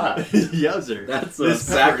 that's hot. yowzer." That's a This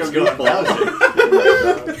sack pepper's of going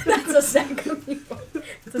meatballs. That's a sack of meatballs.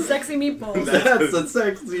 It's a sexy meatball. That's a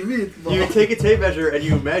sexy meatball. You take a tape measure and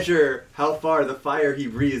you measure how far the fire he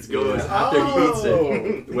breathes goes after he eats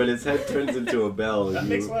it. When his head turns into a bell, That and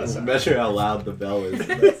makes you a lot of sense. measure how loud the bell is.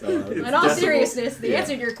 That's how loud it is. In all Decibel. seriousness, the Yeah.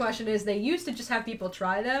 answer to your question is they used to just have people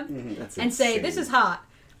try them That's and say, insane. this is hot.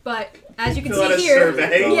 But as you can Fill out see a here,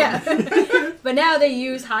 survey. yeah. But now they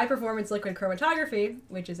use high performance liquid chromatography,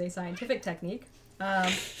 which is a scientific technique that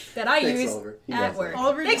I Thanks, use Oliver. He at does work.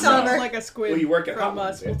 Oliver Thanks, just sounds Oliver. like a squid. Well, you work at from Hot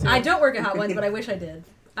Ones, yeah. Splatoon. I don't work at Hot Ones, but I wish I did.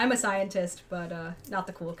 I'm a scientist, but not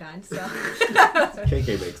the cool kind. So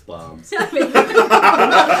KK makes bombs.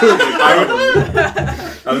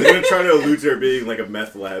 I was gonna try to allude to her being like a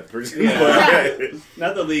meth lab person. Yeah.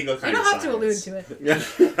 Not the legal you kind don't of have to allude science. to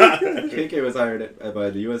it. KK was hired by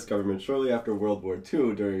the U.S. government shortly after World War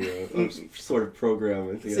II during a sort of program.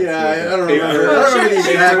 I think Yeah, that's I what don't the remember. paper- I don't remember the She's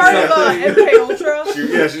exact part of thing. MK Ultra.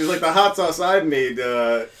 She's like the hot sauce I made.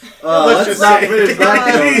 Oh, Let's let's just not say- finish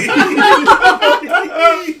that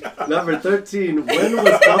joke. Number 13. When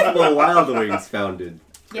was Buffalo Wild Wings founded?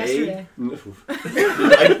 Yesterday.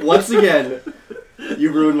 Once again,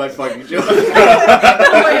 you ruined my fucking joke.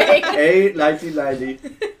 Wait. A. 1990.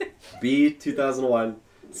 B. 2001.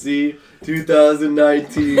 C.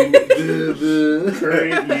 2019.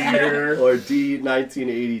 Current year. Or D.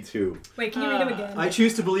 1982. Wait, can you read them again? I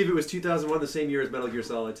choose to believe it was 2001, the same year as Metal Gear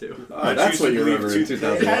Solid 2. Oh, that's what you remember in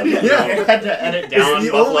 2001. Yeah. had to edit down It's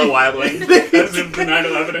the Buffalo only- Wild Wings because of the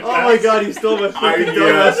 9/11 attacks. Oh my god, you stole my fucking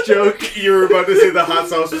dumbass joke. You were about to say the hot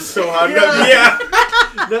sauce was so hot. Yeah.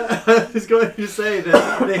 No, I was going to say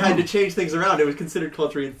that they had to change things around. It was considered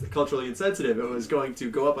culturally insensitive. It was going to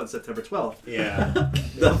go up on September 12th. Yeah.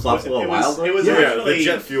 The Buffalo It Wild was, it Wings? was Yeah, actually, the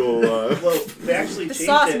jet fuel. well, they actually the changed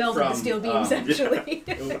sauce it melted from, the steel beams, actually.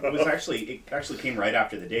 it actually came right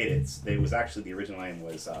after the date. It was actually, the original name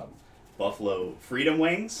was Buffalo Freedom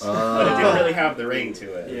Wings, but it didn't really have the ring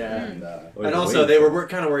to it. Yeah. And, Or And the also, wings. they were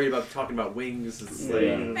kind of worried about talking about wings. It's like,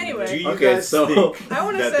 Yeah. Anyway. Do you Okay, guys so- think I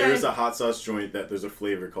wanna that say- there's a hot sauce joint that there's a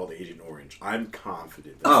flavor called Agent Orange? I'm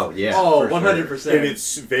confident. Oh, yeah. oh, for sure. 100%. And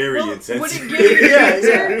it's very Well, would insensitive. it give you Yeah, an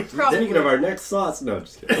answer? Probably. Thinking of our next sauce. No,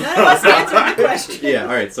 just kidding. None of us answered the question. Yeah,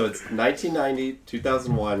 alright, so it's 1990,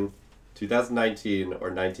 2001, 2019,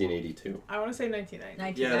 or 1982. I want to say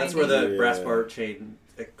 1990. Yeah, that's where the Yeah. brass bar chain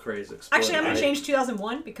craze exploded. Actually, I'm going to change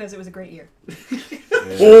 2001 because it was a great year.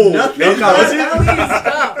 Oh, No comment.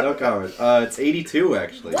 Stop. No comment. It's 82,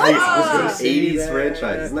 actually. What? It's an 80s that.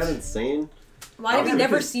 franchise. Isn't that insane? Why did we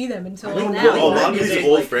never see them until I don't now? know. a lot of Is these it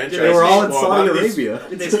old like- franchises. They were all in well, a lot Saudi of these- Arabia.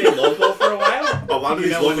 Did they stay local for a while? A lot of You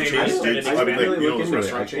these know local when they chains started did. I expanding? mean, like, Really you know, look those into it.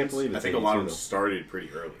 restaurant I can't chains. believe I it's think a lot of 82 them started pretty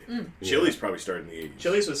early. Mm. Chili's probably started in the 80s.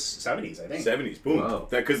 Chili's was 70s, I think. 70s, boom. Wow.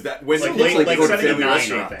 Because that when Like it late, looks like you go to family 79, I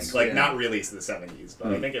restaurants. think. Like Yeah. not really the 70s,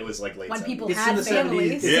 but I think it was like late When 70s. people It's had in the 70s.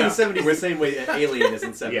 families. It's Yeah. in the 70s the same way Alien is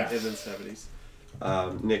in, Yeah. is in 70s.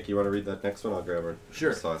 Nick, you want to read that next one? I'll grab her.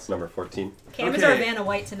 Sure. Sauce number 14. Cam is Okay. our Vanna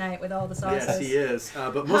White tonight with all the sauces. Yes, he is.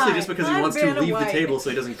 But mostly Hi, just because he I'm wants to Vanna leave White. the table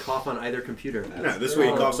so he doesn't cough on either computer. Yeah, this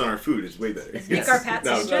way he coughs on our food. It's way better. Is Nick our Pat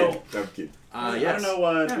No, I'm Sanchez? kidding. No, I'm kidding. I Yes. don't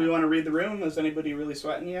know. Do we want to read the room? Is anybody really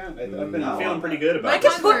sweating yet? I've been No. feeling pretty good I about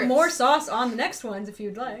can this. put more sauce on the next ones if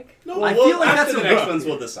you'd like. No, I feel like after that's the a next rough- ones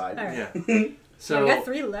we'll decide. All right. Yeah. So, we got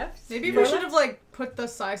 3 left. Maybe Yeah. we should have like put the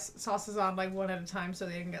sauces on like one at a time so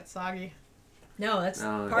they didn't get soggy. No, that's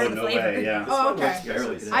No, part Oh, of the no flavor. way, yeah. Oh, okay.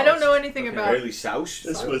 Barely I don't know anything Okay. about. Barely sauce.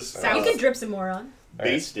 This was You can drip some more on.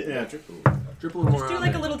 basted. Yeah, Dribble more Just do on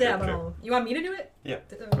like it. a little dab on Okay. all of them. You want me to do it? Yeah.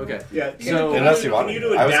 Okay. Yeah. So- Unless you can want you to.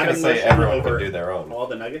 do a I was dab going to and say motion everyone over could do their own. all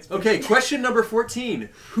the nuggets. Okay, question number 14.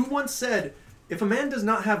 Who once said, if a man does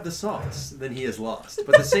not have the sauce, then he is lost.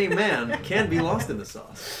 But the same man can be lost in the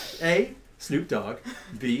sauce. A. Snoop Dogg.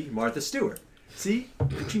 B. Martha Stewart. C.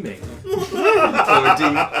 Gucci Mane. Or D.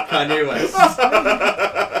 Kanye West.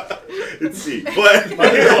 It's C. But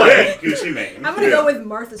Gucci Mane. I'm going to go with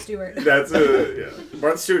Martha Stewart. that's yeah.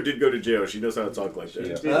 Martha Stewart did go to jail. She knows how to talk like that.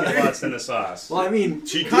 Yeah. Did get lost in the sauce. Well, I mean,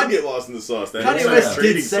 She did get lost in the sauce. That Kanye is West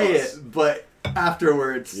trading did say sauce. it, but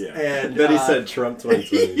afterwards. Yeah. And Then he said Trump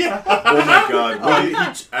 2020. yeah. Oh my God!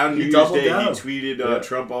 On New Year's doubled Day, down. he tweeted Yeah.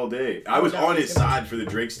 Trump all day. I was on his side for the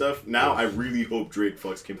Drake stuff. Now I really hope Drake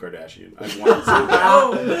fucks Kim Kardashian. I want it so bad.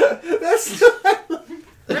 Oh, That's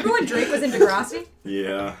Remember when Drake was in Degrassi?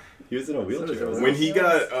 Yeah. He was in a wheelchair. wasn't When he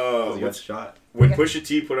got he got shot. when Okay. Pusha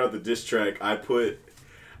T put out the diss track, I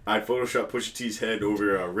photoshopped Pusha T's head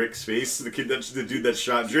over Rick's face, the dude that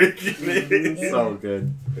shot Drake. So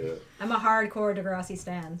good. Yeah. I'm a hardcore Degrassi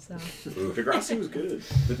stan, so. Degrassi was good.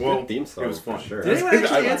 Well, theme song it was fun. for sure. Did anyone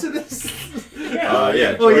actually answer this? Yeah. Oh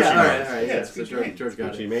Georgie yeah, Mane. all right. Yeah, it's So Gucci Mane. George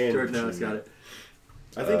got Gucci it. Mane. George now has got it.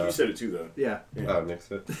 I think you said it too, though. Yeah. Oh, Nick's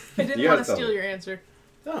it. I didn't You want had to steal something. your answer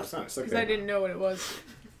No, it's not. It's because okay. I didn't know what it was.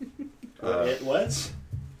 It was.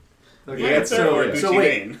 Okay. The answer so, or so Gucci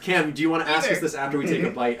wait, Mane? Cam, do you want to ask us Either. this after we take a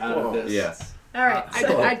bite out of this? Yes. All right,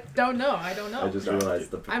 So- I don't know. I don't know. I just realized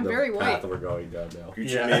the I'm the very path white. we're going down now.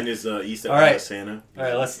 Gucci Yeah. Mane is east of All right. Santa. All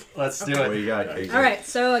right, let's do What it. you got, Casey? All right,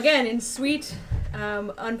 so again, in sweet,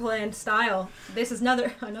 unplanned style, this is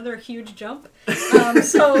another huge jump.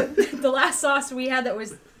 So the last sauce we had that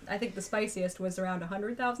was, I think, the spiciest was around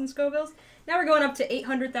 100,000 Scovilles. Now we're going up to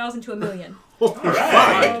 800,000 to 1 million. All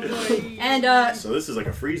right. Oh, boy. And So this is like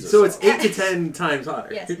a freezer. So it's sauce. 8 to 10 times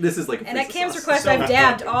hotter. Yes. This is like a And at pizza Cam's sauce. request, So- I've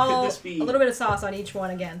dabbed Could this be- a little bit of sauce on each one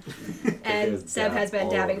again. And has Seb has dabbed been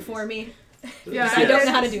all dabbing of for me. Yeah, I don't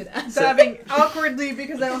know how to do that. Dabbing awkwardly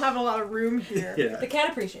because I don't have a lot of room here. Yeah. The cat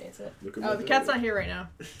appreciates it. Look at Oh, my the cat's belly. not here right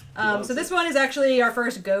now. So this one is actually our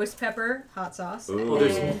first ghost pepper hot sauce. Ooh. Oh,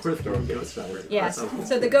 there's And- more throwing ghost pepper. Yes. That sounds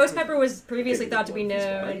So the ghost pepper was previously thought to be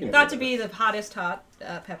can thought do to be the hottest hot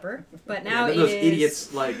pepper, but Yeah, now then it those is. idiots,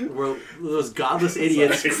 those godless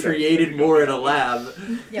idiots, created more in a lab.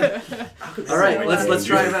 Yeah. All right, let's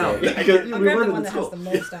try them out. Because I'll we grab went the to one the that has school. the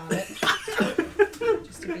most on it.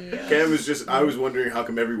 Just to be. Cam is just. I was wondering how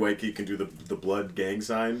come every white kid can do the blood gang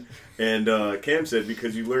sign, and Cam said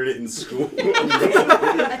because you learned it in school.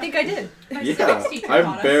 I think I did.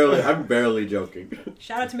 Yeah, I'm barely joking.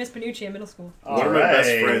 Shout out to Miss Panucci in middle school. One of my best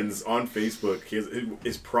Alright. friends on Facebook,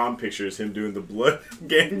 his prom picture is him doing the blood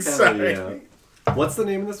gang Hell sign. yeah. What's the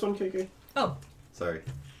name of this one, KK? Oh, Sorry.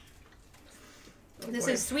 this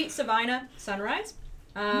is Sweet Savina Sunrise,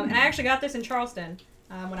 and I actually got this in Charleston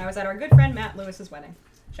when I was at our good friend Matt Lewis's wedding.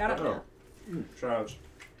 Shout out to Oh. Matt. Charles,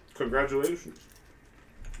 congratulations.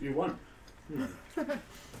 You won.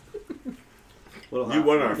 Little You hot.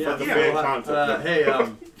 won our Yeah, the yeah, fan well, contest. hey,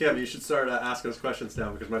 Cam, you should start asking us questions now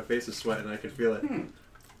because my face is sweating and I can feel it.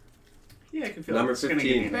 Yeah, I can feel Number it. It's gonna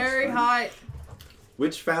 15. give me a nice Very fun. hot.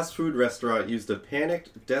 Which fast food restaurant used a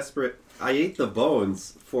panicked, desperate "I ate the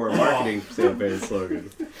bones" for a marketing campaign slogan?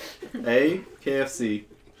 A. KFC,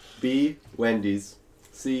 B. Wendy's,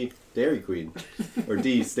 C. Dairy Queen, or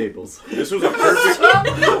D. Staples. This was a perfect.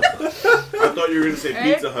 I thought you were gonna say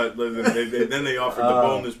Eh? Pizza Hut, but then they offered the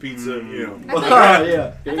boneless pizza. You know. I thought, yeah.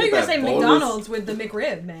 I thought you were gonna say McDonald's with the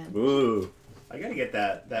McRib, man. Ooh. I gotta get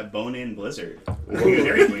that bone-in blizzard.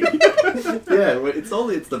 Dairy Queen. Yeah,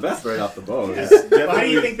 it's the best right off the bone. Well, how do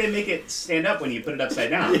you think they make it stand up when you put it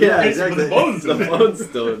upside down? Yeah, It's exactly. with the bones the in there. bone's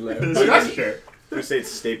still in The there. structure. I'm gonna say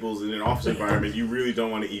it's Staples in an office environment. You really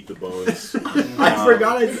don't want to eat the bones. I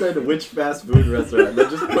forgot I said which fast food restaurant. And I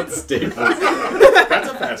just put Staples. That's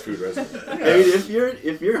a fast food restaurant. I mean,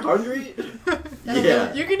 if you're hungry,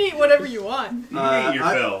 yeah. You can eat whatever you want. You can eat your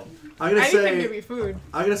I- fill. I'm gonna Anything to say be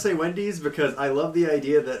food. Wendy's because I love the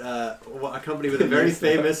idea that a company with a very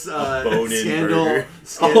famous bone-in scandal burger.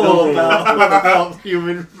 Oh. about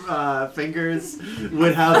human fingers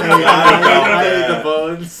would have a I ate the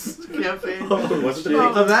bones campaign. What's the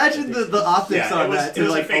Oh. Imagine the optics Yeah, on it was- that it to was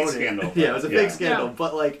a like fake own scandal. it. Yeah, it was a Yeah. fake scandal. Yeah.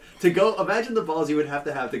 But like to go, imagine the balls you would have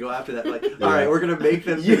to go after that. Like, Yeah. all right, we're gonna make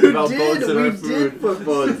them You think about did. bones in We our did food. put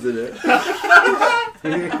bones in it.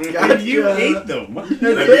 And you ate them. I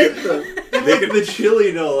ate them. They could the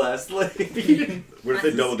chili no less. Like, What if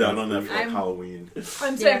they double down on that for like I'm- Halloween?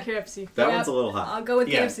 I'm Yeah. saying KFC. That Yep. one's a little hot. I'll go with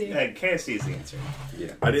Yeah, KFC. KFC is the answer.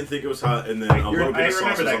 I didn't think it was hot, and then a little bit I of sauce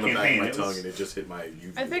remember was that on the back of campaign. my It tongue, was- and it just hit my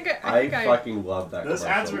UV. I think I fucking love that. Those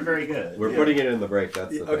commercial. ads were very good. We're Yeah. putting it in the break.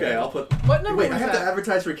 That's the okay, thing. I'll put. What number Wait, I was have that? to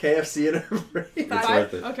advertise for KFC in a break. It's Five?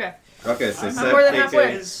 worth it. Okay. Okay, so I'm Seth, more than KK,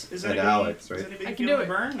 halfway. Is and anybody, Alex, right? Is anybody I can feeling do it.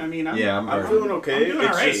 the burn? I mean, I'm Yeah, I'm I'm burning. feeling okay. I'm doing It's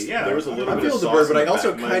alright, just yeah. there was a little I'm bit of feeling the sauce bird, in but I the also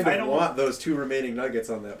back of my- kind I of don't- want those 2 remaining nuggets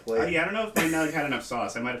on that plate. yeah, I don't know if my nug had enough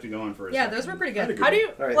sauce. I might have to go in for a Yeah, second. those were pretty good. How do you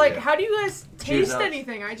All right, like? yeah. How do you guys Cheers taste out.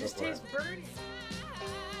 anything? I just Go for taste birdie.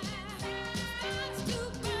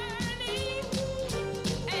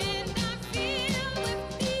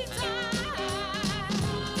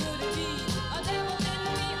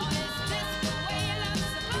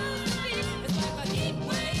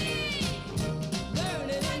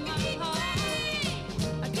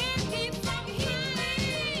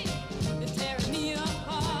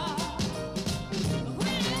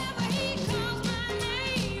 Whenever he calls my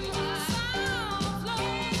name, my soul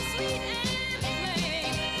flows sweet and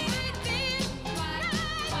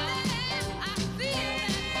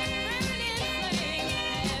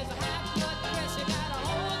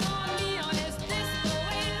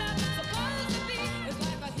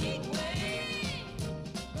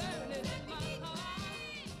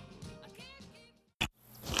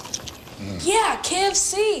Yeah,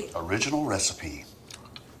 KFC. Original recipe.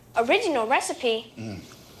 Original recipe?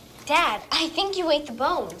 Dad, I think you ate the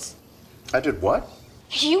bones. I did what?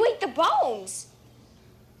 You ate the bones.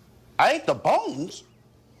 I ate the bones?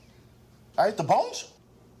 I ate the bones?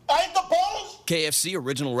 I ate the bones? KFC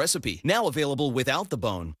Original Recipe, now available without the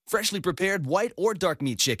bone. Freshly prepared white or dark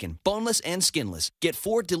meat chicken, boneless and skinless. Get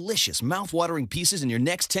 4 delicious, mouth-watering pieces in your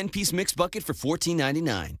next 10-piece mixed bucket for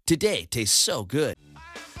 $14.99. Today tastes so good.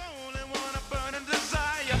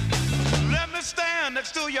 Let me stand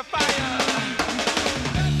next to your fire.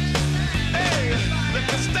 Hey, let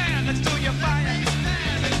me stand next to your fire.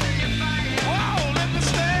 Whoa, let me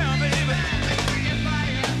stand, baby.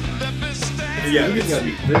 Let me stand. Yeah, it's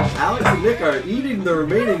sweet. Alex and Nick are eating the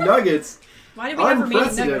remaining nuggets. Why did we have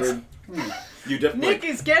remaining nuggets? Unprecedented. You definitely. Nick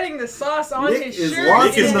is getting the sauce on Nick his is shirt.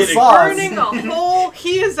 lost in It the is sauce. burning a hole.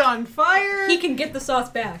 He is on fire. He can get the sauce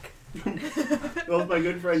back. Well, as my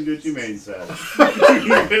good friend Gucci Mane said, you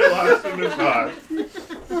get lost in the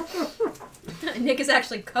sauce. Nick is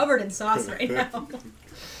actually covered in sauce right now.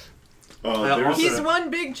 There's He's a- one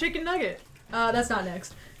big chicken nugget. That's not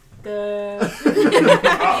next. The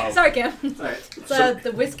Uh-oh. sorry, Cam. Alright.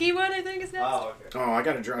 The whiskey one, I think, is next. okay. Oh, I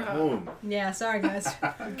gotta drive home. Yeah, sorry guys.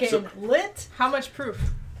 I'm getting lit. How much proof?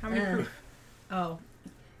 How many proof? Oh,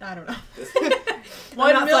 I don't know.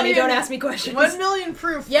 1 not funny. Don't ask me questions. 1 million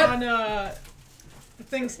proof Yep. on a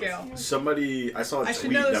thing scale. Somebody, I saw a I should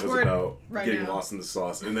tweet know this that was word about right getting now. lost in the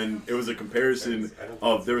sauce, and then it was a comparison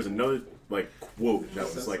of there was another like quote that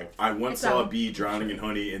was like, "I once It's saw a out. bee drowning in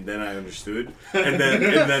honey, and then I understood." And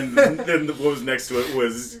then what was next to it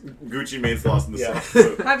was Gucci Mane's lost in the Yeah.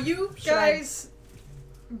 sauce. Have you Should I- guys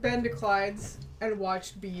been to Clyde's and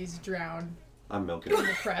watched bees drown I'm milking in it.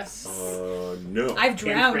 the press? No. I've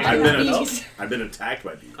drowned I've in been bees. I've been attacked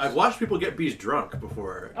by bees. I've watched people get bees drunk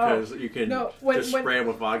before because you can No, just spray them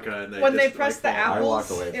with vodka and when they just, press like, the fall. I walked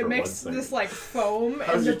apples, away it for makes 1 this second. like foam,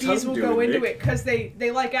 How's and the your bees tongue will doing, go into Nick? it because they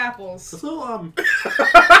like apples. So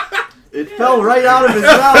It fell right out of his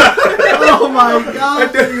mouth. Oh my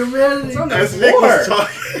god, the humanity. As Nick was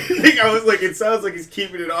talking, I was like, it sounds like he's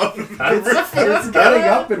keeping it off. It's getting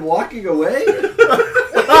up and walking away.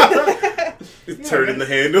 He's turning the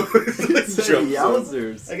handle. It's jumps on.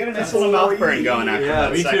 Yowzers. I got a nice little mouth burn going after Yeah,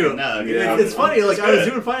 that me second too. nug. It's funny. Like I was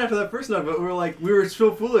doing fine after that first nug, but we were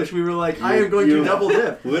so foolish. We were like, I am going to double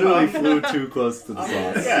dip. Literally flew too close to the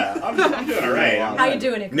sauce. Yeah, I'm doing alright. How you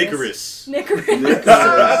doing, Nicarus. Nicholas? Nicarus.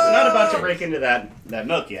 Not about to break into that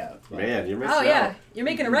milk yet. Man, you're missing Oh yeah, out. you're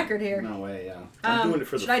making a record here. No way, yeah. I'm doing it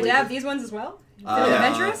for the Should I flavor. dab these ones as well? Feeling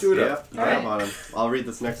adventurous? do it Yeah, up. dab on him. I'll read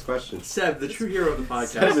this next question. Seb, the true hero of the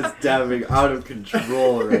Seb podcast. is dabbing out of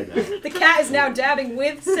control right now. The cat is now dabbing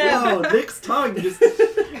with Seb. Oh, Nick's tongue just...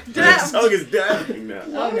 Nick's tongue is dabbing now.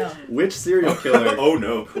 Oh no. Which serial killer... Oh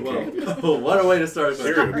no. Oh, what a way to start.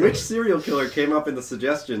 Serial Which serial killer came up in the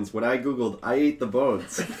suggestions when I googled I ate the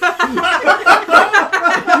bones?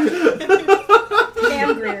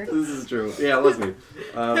 Cam Greer. This is true. Yeah, it was me.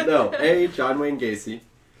 No. A. John Wayne Gacy.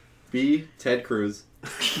 B. Ted Cruz.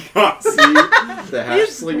 C. The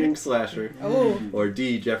hash-slinging slasher. Oh. Or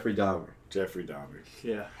D. Jeffrey Dahmer. Jeffrey Dahmer.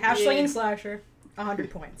 Yeah. Hash slinging slasher. 100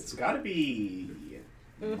 points. It's gotta be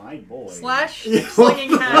my boy. Slash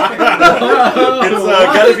slinging hash. It's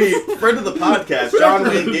gotta be friend of the podcast, John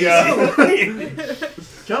Wayne Gacy.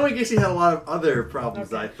 John Wayne Gacy had a lot of other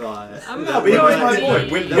problems. I thought. I'm No, not but he was going my to-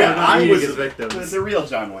 boy. When, That yeah, were not I eating was his victims. The real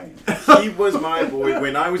John Wayne. He was my boy.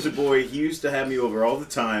 When I was a boy, he used to have me over all the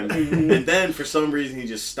time. And then, for some reason, he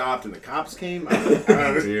just stopped and the cops came. I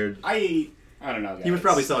Weird. I don't know, guys. He was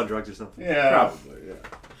probably selling drugs or something. Yeah. Probably,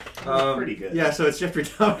 yeah. Pretty good. Yeah, so it's Jeffrey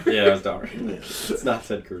Dahmer. Yeah, it was Dahmer. It's not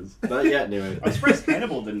Ted Cruz. Not yet, anyway. I'm surprised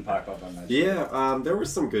Hannibal didn't pop up on that. Yeah, there were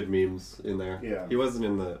some good memes in there. Yeah. He wasn't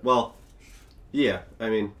in the... Well, yeah, I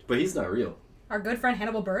mean, but he's not real. Our good friend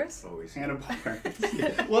Hannibal Buress. Always. Hannibal.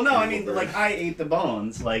 Well, no, I mean, like, I ate the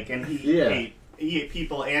bones, like, and he ate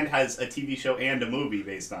people and has a TV show and a movie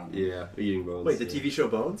based on it. Yeah, eating bones. Wait, the TV show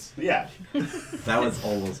Bones? Yeah. That was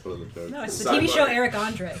almost one of the jokes. No, it's the TV show Eric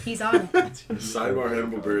Andre. He's on it. Sidebar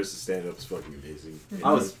Hannibal Buress' stand-up is fucking amazing.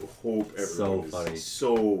 I was hope so everyone funny. is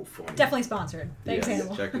so funny. Definitely sponsored. Thanks, Yes,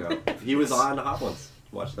 Hannibal. check it out. He was on Hot Ones.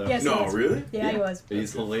 Watch that. Yes, No, he was. really? Yeah, he was.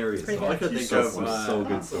 He's hilarious. Pretty All I good. could He's think so, of so good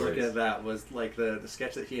looking stories. at that was like the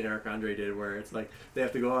sketch that he and Eric Andre did, where it's like they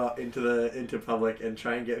have to go out into public and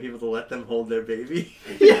try and get people to let them hold their baby.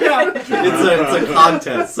 Yeah, it's a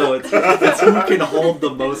contest, so it's who can hold the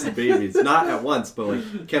most babies, not at once, but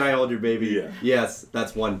like, can I hold your baby? Yeah. Yes,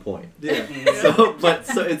 that's 1 point. Yeah. So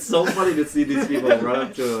it's so funny to see these people run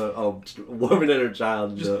up to a woman and her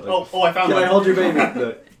child. And, like, I found can one. I hold your baby?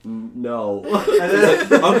 No. No. And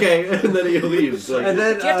then, Okay, and then he leaves. Like, and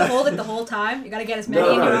then Do you have to hold it the whole time? You gotta get as many no,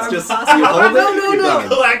 in your it's arms just as you possible. hold it. No. you're done.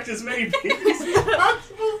 Collect as many babies as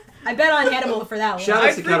possible. I bet on Hannibal for that one. shout out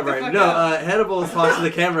to freaked the Counterpart. fuck No, out. Hannibal talks to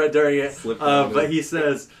the camera during it, Slipped on it. but he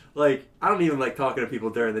says, like, I don't even like talking to people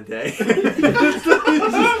during the day. All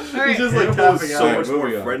right. He's just like Hannibal tapping is out. so much moving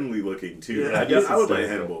more on. friendly looking too. Yeah, I guess I would so. let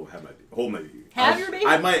Hannibal hold my baby. Have your baby?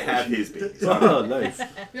 I might have his baby. Oh, nice.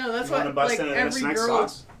 No, that's You wanna what bust like in a every snack girl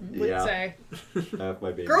sauce? would Yeah. say. I have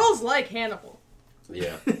my baby. Girls like Hannibal.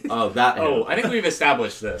 Yeah. Oh, that. Oh, I think we've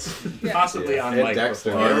established this. Yeah. Possibly on and mic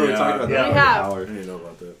Dexter. before. Remember we Yeah. talked about Yeah. that We for have. an I hour. didn't know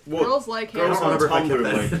about that. Girls like Girls Hannibal. on remember if I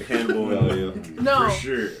Tumblr kept that. like Hannibal Oh, and No. for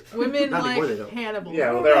sure. Women Not anymore, they like don't. Hannibal.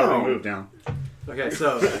 Yeah, well, they're all No. removed now. Okay,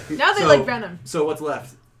 so Now they so- like Venom. So what's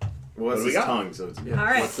left? Well, that's do we his got? tongue, so it's All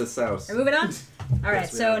right. What's this house? We're moving on? All right,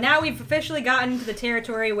 Yes, we so are. now we've officially gotten to the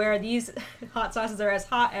territory where these hot sauces are as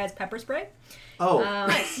hot as pepper spray. Oh,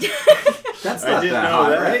 That's I not didn't that know hot,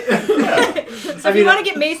 that. right? So if I you mean, want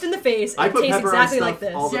to get maced in the face, I it put tastes pepper on exactly stuff like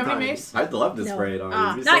this. all Do the you have any time. mace? I'd love to No. spray it on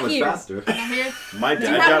Ah, you. It'd be not so much here. faster. Not here. My Do you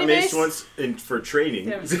dad have got any maced mace? once for training.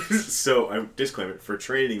 Damn. So, disclaimer, for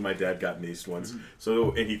training, my dad got maced once.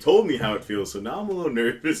 So, and he told me how it feels. So now I'm a little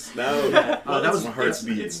nervous. Now that was my heart's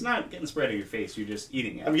beating. It's not getting sprayed on your face. You're just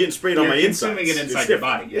eating it. I'm getting sprayed You're on my insides. consuming it inside It's your different.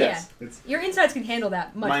 body. Yeah. Yes. It's, Your insides can handle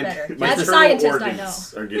that much better. My As a internal scientist, I know.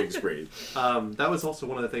 organs are getting sprayed. That was also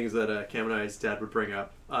one of the things that Cam and I's dad would bring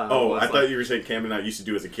up. Oh, was I like- thought you were saying Cam and I used to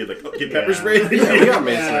do as a kid, like, oh, get Yeah. pepper sprayed. Yeah, we got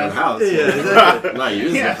maced around the house. Yeah, exactly. I'm not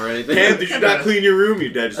using Yeah. it for anything. Cam, did you not clean your room?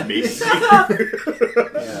 Your dad just maced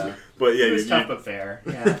you. yeah. But yeah, It was you, tough but fair.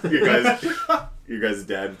 Yeah. your guys'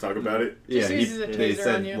 dad talk about it. Yeah, Just uses a they taser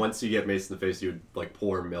said on you. once you get maced in the face, you would like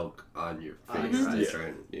pour milk on your face Mhm. to Yeah. try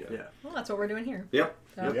and, you know. Yeah. Well, that's what we're doing here. Yep.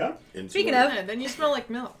 So. Yeah. And Speaking so- of, Yeah, then you smell like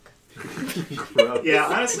milk. Gross. Yeah,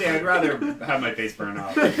 honestly, I'd rather have my face burn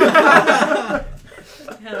off.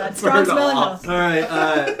 that strong smelling off. milk. All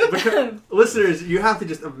right, listeners, you have to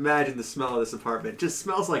just imagine the smell of this apartment. It just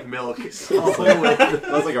smells like milk. all the way.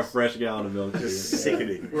 That was like a fresh gallon of milk.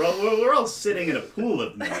 Sickening. We're all sitting in a pool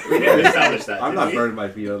of milk. We didn't establish that. I'm did not we? burning my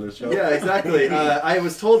feet on this show. Yeah, exactly. I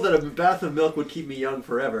was told that a bath of milk would keep me young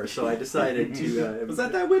forever, so I decided to. Was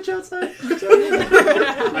that witch outside?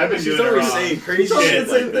 I've been She's doing it always wrong. saying She crazy told me shit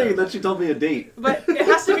the same like thing, that. and then she told me a date. But it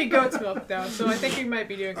has to be goat's milk though, so I think you might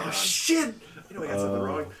be doing it Oh wrong. shit! I know I got something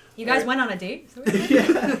wrong. You guys went on a date? So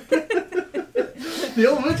Yeah. The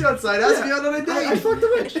old witch outside asked me out on a date. I fucked the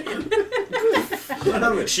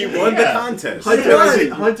witch. She won the Yeah. contest.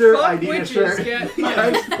 Hunter, Fuck ID a witches, shirt. get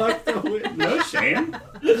I fucked the witch. No shame.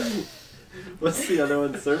 What's the other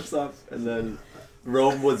one? Surf's Up, and then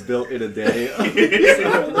Rome was built in a day.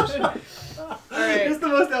 Alright. It's the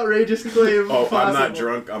most outrageous claim. Oh, possible. I'm not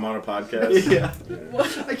drunk. I'm on a podcast. Yeah.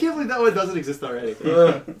 I can't believe that one doesn't exist already.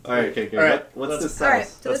 All right, okay, All right, What's this All right,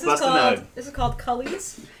 sauce? so Let's this bust is a called nut.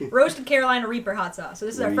 Cully's Roasted Carolina Reaper hot sauce. So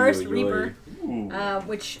this is our Oy, first oy, oy. Reaper, Ooh.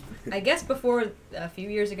 which I guess before a few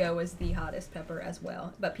years ago was the hottest pepper as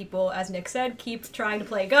well. But people, as Nick said, keep trying to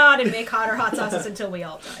play God and make hotter hot sauces until we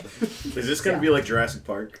all die. Is this going to be like Jurassic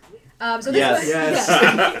Park? So this Yes.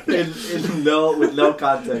 was, Yes. With no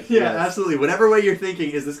context. Yeah, yes. absolutely. Whatever way you're thinking,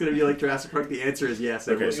 is this going to be like Jurassic Park? The answer is yes.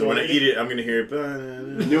 it Okay, will so be. when I eat it, I'm going to hear it.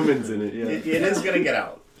 Newman's in it. It Yeah. is gonna get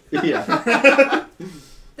out. Yeah.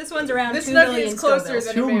 This one's around This 2 nugget million is closer Scoville.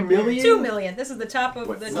 than 2 it may appear. million? 2 million. This is the top of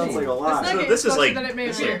What, the sounds chain. like a lot. This nugget This is is closer like than it may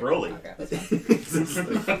this is like appear. Broly. Okay,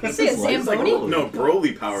 that's fine. See a Zamboni? No,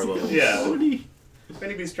 Broly power level. Yeah. If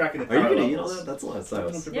anybody's tracking the Are you power gonna eat all levels, that? That's a lot of look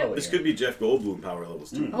up sauce. to Yep. Broly. This could be Jeff Goldblum power levels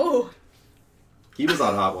too. Oh, He was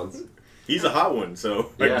on Hot Ones. He's a hot one, so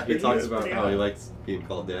Yeah, he talks is about pretty how hot. he likes being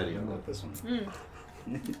called daddy on that. This one.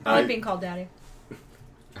 I like being called daddy.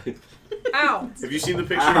 Ow. Have you seen the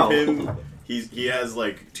picture Ow. of him? He has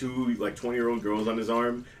like two 20-year-old girls on his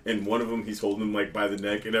arm, and one of them he's holding them like by the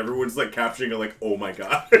neck, and everyone's like capturing it like, oh my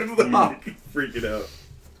god, like, freaking out.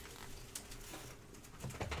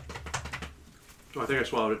 Oh, I think I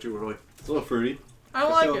swallowed it too early. It's a little fruity. I don't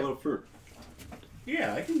It's like got a it. little fruit.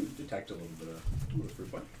 Yeah, I can detect a little bit of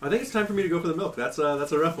fruit punch. I think it's time for me to go for the milk. That's a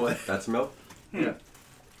rough one. That's milk. Yeah.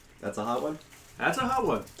 That's a hot one. That's a hot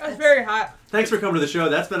one. That's very hot. Thanks for coming to the show.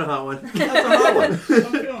 That's been a hot one. That's a hot one. I'm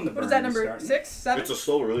feeling the What is that burn number? starting. 6, 7? It's a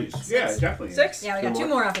slow release. Yeah, definitely. 6? Yeah, we got Two two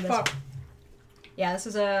more. more after this. Fuck. Yeah, this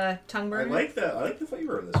is a tongue I burner. like the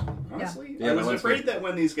flavor of this one. Honestly, Yeah, I that was one's afraid good. that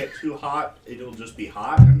when these get too hot, it'll just be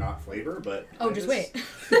hot and not flavor. But Oh, I just wait.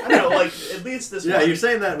 I don't know, like at least this. Yeah, one, you're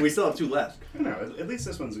saying that, and we still have 2 left. I don't know. At least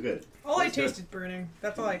this one's good. All I That's good. taste is burning.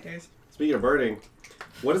 That's all I taste. Speaking of burning,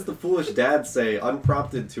 what does the foolish dad say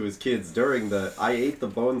unprompted to his kids during the "I ate the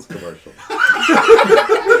bones" commercial?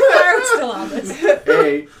 Alright, Garrett's still on this.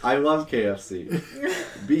 A, I love KFC.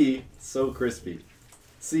 B, so crispy.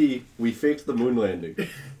 C, we faked the moon landing.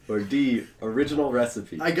 Or D, original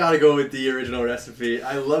recipe. I gotta go with the original recipe.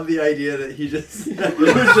 I love the idea that he just He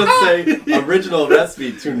was just saying original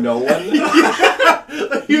recipe to no one,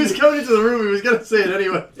 he was coming into the room. He was gonna say it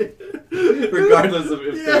anyway. regardless of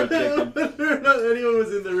if they were chicken. Whether or not anyone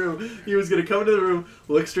was in the room, he was gonna come into the room,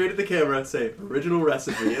 look straight at the camera, and say original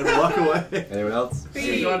recipe, and walk away. Anyone else?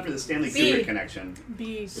 You're going for the Stanley B. Kubrick connection.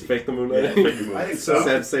 B. Fake the moon Yeah, landing. fake the moon. I think so.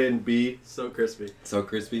 Sam saying B, So crispy. so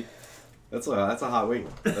crispy. That's a hot wing.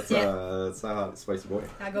 That's a hot spicy boy.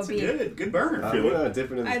 I go That's a B. good burn. I'm gonna dip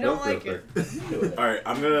it in this I don't milk real like it. quick. All right,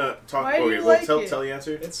 I'm gonna talk. Why do Okay, you well, like it? tell the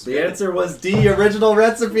answer. It's The answer was D, original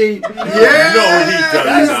recipe. No, he does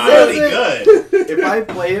That's not. really good. If I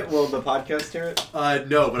play it, will the podcast hear it?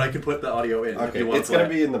 No, but I can put the audio in. if Okay, you want it's to play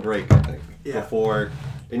gonna it. be in the break, I think. Yeah. Before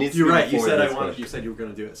it needs You're to be right. You before said this I wanted. question. You said you were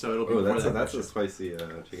gonna do it, so it'll be. Oh, before that's that a spicy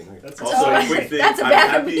chicken nugget. That's Also, Oh, a quick thing. that's a I'm bad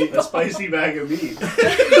happy. a spicy bag of meat.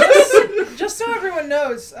 Just so everyone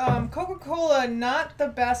knows, Coca-Cola not the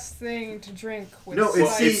best thing to drink with No,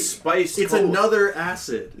 spice. It's spiced. It's cola. another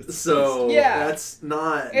acid, so Yeah. that's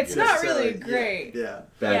not. It's not really necessarily- great. Yeah.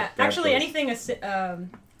 Yeah, actually, choice. anything Acidic.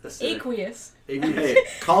 aqueous. Hey,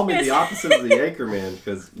 call me the opposite of the Anchorman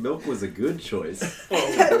because milk was a good choice.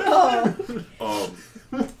 Oh.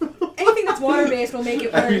 Anything that's water-based will make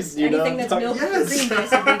it Have you- worse. you know Anything that's what I'm milk talking- or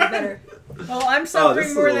cream-based will make it better. Well, I'm Oh, suffering this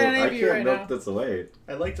is more a than little, any I of you can't right milk now. this away.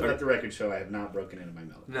 I'd like to let the record show I have not broken into my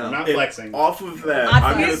milk. No. I'm not And flexing. off of that, I'm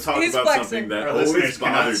I'm going He's- to talk he's about flexing. something that Our always listeners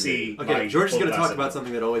cannot bothered see. me. Okay, my George is full gonna talk glass of about milk.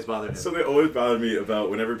 something that always bothered him. Something that always bothered me about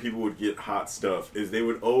whenever people would get hot stuff is they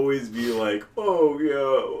would always be like, "Oh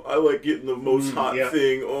yeah, I like getting the most hot yeah.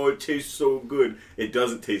 thing. Oh, it tastes so good." It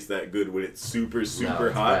doesn't taste that good when it's super it's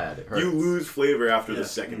hot. bad. It You hurts. lose flavor after Yeah. the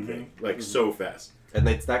 2nd thing, like so fast. And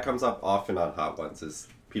that comes up often on hot ones. Is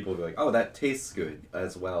people be like, "Oh, that tastes good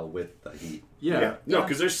as well with the heat." Yeah. No, Yeah.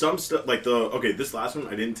 because there's some stuff like this last one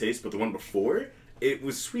I didn't taste, but the one before it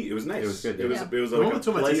was sweet. It was nice. It was good, It was yeah. it was The like one a with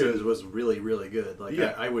tomatillos pleasant. was really, really good. Like,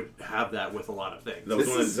 Yeah. I would have that with a lot of things. That was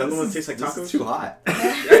the one- is that the one that tastes like this tacos? is too hot. I don't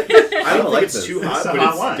don't think like it's this. too It's hot, a but hot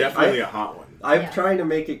it's one. definitely a hot one. I'm Yeah. trying to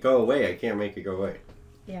make it go away. I can't make it go away.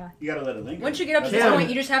 Yeah. You gotta let it linger. Once you get up to this Cam- point,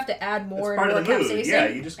 you just have to add more That's and part more of the mood. capsaicin, Yeah,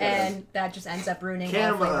 you just gotta- and that just ends up ruining all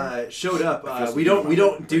Cam flavor. showed up. feels We weird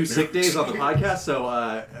don't about do sick days on the podcast,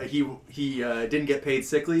 so he didn't get paid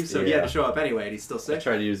sick leave, so he had Yeah. to show up anyway, and he's still I sick.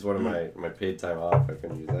 tried to use one of my paid time off. I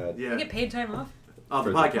couldn't use that. Yeah, You get paid time off? on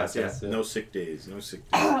the For podcast. Yeah. No sick days. No sick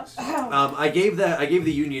days. I gave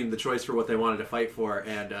the union the choice for what they wanted to fight for,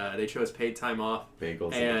 and they chose paid time off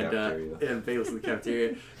Bagels in the and cafeteria. and bagels in the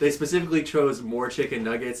cafeteria. They specifically chose more chicken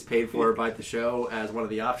nuggets paid for by the show as one of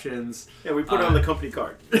the options. Yeah, we put it on the company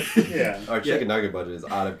card. Yeah. Our chicken nugget budget is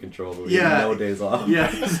out of control, but we Yeah. have no days off. Yeah,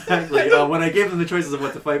 exactly. When I gave them the choices of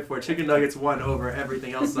what to fight for, chicken nuggets won over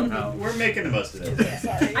everything else somehow. We're making the most of it.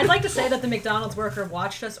 Sorry. I'd like to say that the McDonald's worker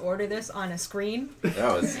watched us order this on a screen.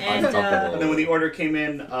 That was And, uncomfortable. And then when the order came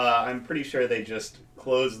in, I'm pretty sure they just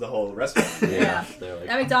closed the whole restaurant. yeah, they're like,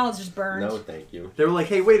 That McDonald's just burned. no, thank you. They were like,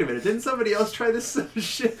 "Hey, wait a minute! Didn't somebody else try this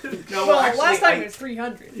shit?" No, Well, actually, last time it was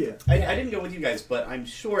 300. Yeah. I didn't go with you guys, but I'm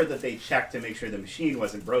sure that they checked to make sure the machine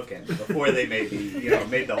wasn't broken before they made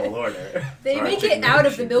the whole order. They Sorry, make chicken it out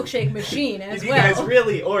of machine. the milkshake machine as Did you well. guys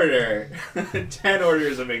really order 10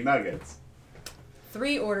 orders of McNuggets?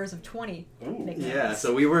 3 orders of 20 Ooh. McNuggets. Yeah.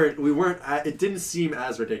 So we weren't. It didn't seem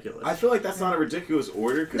as ridiculous. I feel like that's not a ridiculous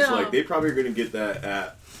order because No. like they probably are going to get that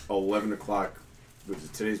at 11 o'clock.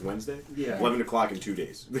 Today's Wednesday. Yeah. 11 o'clock in 2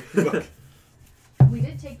 days. We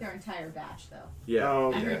did take their entire batch, though. Yeah.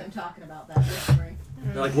 Oh, I heard yeah. them talking about that whispering.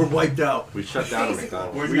 They're like, we're wiped out. We shut down a Basically.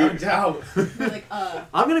 McDonald's. We're knocked out. They're like,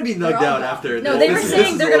 I'm gonna be They're nugged all out gone. after. No, this. they were This is-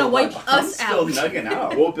 saying they're this is gonna a wipe little- I'm us still out. nugging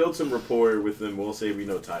out. We'll build some rapport with them. We'll say we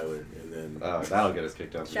know Tyler, and then That'll get us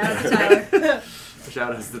kicked out. Shout out to Tyler.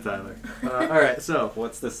 Shout outs to Tyler. All right, so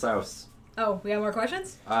What's the sauce? Oh, we got more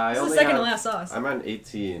questions? I This is only the second to have- last sauce. I'm on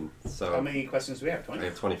 18, so How many questions do we have? I 20?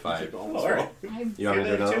 have 25. Oh, all right. I'm, You want me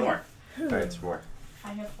to do Two another more. one? Alright, 2 more.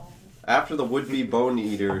 I have phone. After the would-be bone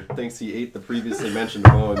eater thinks he ate the previously mentioned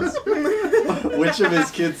bones, which of his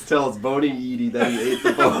kids tells Boney Edie that he ate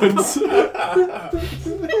the bones?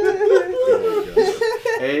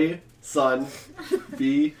 A. Son.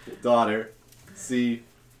 B. Daughter. C.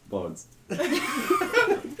 Bones.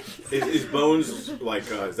 Is Bones like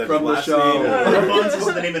is that From the the last show? name? Bones is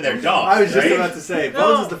the name of their dog. I was just right? about to say, No.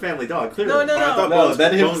 Bones is the family dog, clearly. No, no, I thought no. No, Bones-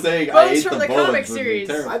 then him Bones- saying I Bones ate from the the bones comic would be series.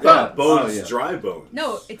 terrible. I thought Bones Oh, yeah. dry bones.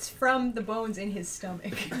 No, it's from the bones in his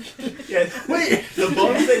stomach. Yeah. Wait. The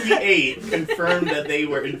bones that he ate confirmed that they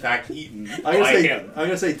were in fact eaten I'm by gonna say him. I'm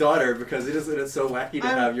gonna say daughter because it's so wacky to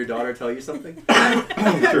I'm- have your daughter tell you something.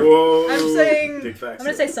 Whoa. I'm saying- Big facts. I'm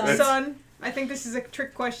gonna say son. Son. I think this is a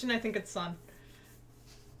trick question. I think it's son.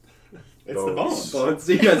 It's the bones. Bones.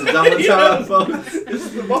 You guys double down on Bones. It's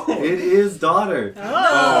the bones. It is daughter.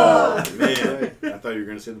 Oh man, I thought you were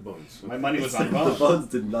gonna say the Bones. My money was on The bones. Bones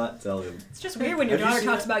did not tell him. It's just weird when your Have you daughter seen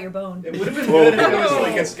talks that? about your bone. It would have been good if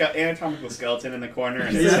it was like a anatomical skeleton in the corner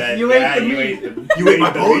and it Yeah. said, You ate "Yeah, the you meat. ate the You ate my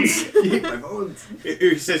the bones. meat." You ate my bones.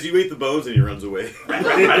 He says you ate the bones and he runs away.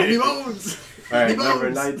 Baby Bones. All right, Baby number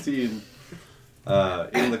Bones. 19.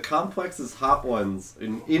 In the Complex's Hot Ones,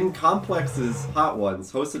 in Complex's Hot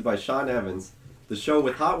Ones, hosted by Sean Evans, the show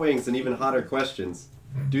with hot wings and even hotter questions.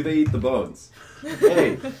 Do they eat the bones?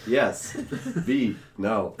 A. Yes. B.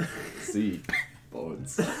 No. C.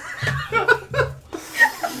 Bones.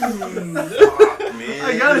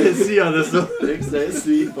 I gotta hit C on this one. Nick says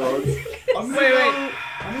C. Bones. Wait. I'm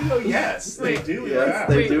gonna go yes. They Wait. do. Yes, Yeah.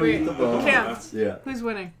 they Wait, do wait. eat the bones. Cam. Yeah. Who's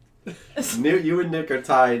winning? You and Nick are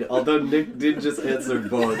tied, although Nick did just answer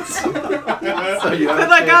bones. So you have Because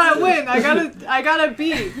a I gotta chance win. I gotta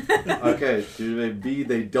B. to- Okay, do they B?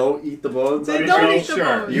 They don't eat the bones. They on the don't show? eat the Sure.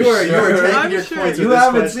 bones. You are Sure. taking I'm your sure. points. You with this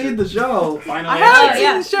haven't question. seen the show. Final I haven't seen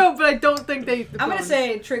yeah. the show, but I don't think they eat the I'm bones. gonna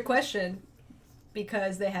say trick question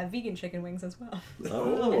because they have vegan chicken wings as well.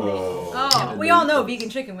 Oh. Oh. We all know vegan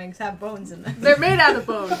chicken wings have bones in them. They're made out of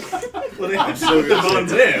bones. Well, they have so good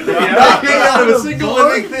bones in. Not made out of a single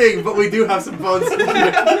living thing, but we do have some bones in here.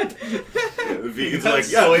 Yeah, the vegans are like,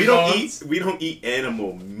 That's yeah, soy we don't eat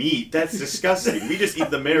animal meat. That's disgusting. We just eat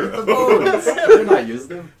the marrow. They're not using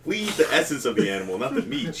them. We eat the essence of the animal, not the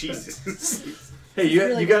meat. Jesus. Hey, you,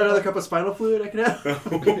 really you got good. another cup of spinal fluid I can have?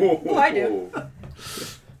 Oh, I do.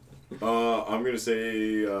 I'm gonna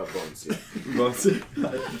say bones. Yeah. Bones.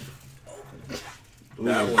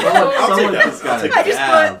 That one. I'll take that. This guy. I'll take I just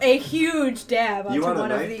Dab. put a huge dab onto You want a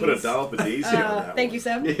one of knife? these. Put a dollop of daisy on that. Thank one. you,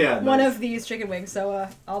 Sam. Yeah, One nice. of these chicken wings, so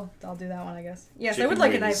I'll do that one, I guess. Yes, I Chicken would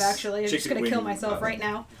like wings. a knife actually. I'm just Chicken gonna kill wing, myself right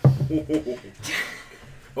now.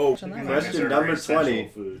 Oh, Question These are Question very number essential 20.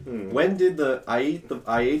 food. When did the I ate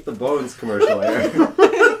the bones commercial air?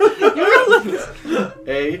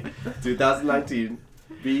 A. 2019.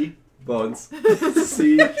 B. Bones.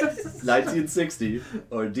 C. 1960.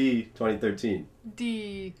 Or D. 2013.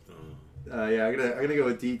 D. Yeah, I'm gonna go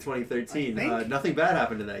with D 2013. I think- Nothing bad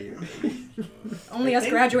happened in that year. Only I us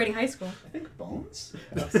think- graduating high school. I think bones.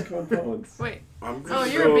 Let's go bones. Wait. I'm Oh, gonna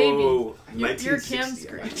you're a baby. go You're 1960. Cam's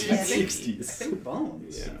grade. I 60s. think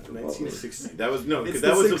bones. Yeah, 1960. That was no, It's because the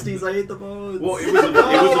that was 60s. I ate the bones. well, it was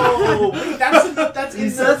a, Wait, that's He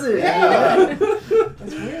in says it. Yeah.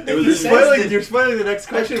 That's weird. It was He a says You're spoiling the next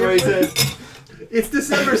question where he says, "It's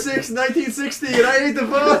December 6th, 1960, and I ate the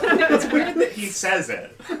bone." It's weird that he says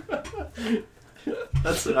it.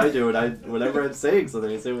 That's what I do whenever I'm saying something.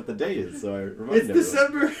 I say what the day is, so I remind It's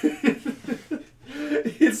everyone. December.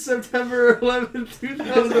 It's September 11th,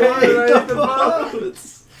 2001, I and I ate ate the bone.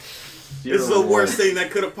 bones. This is the worst thing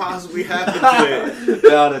that could have possibly happened today.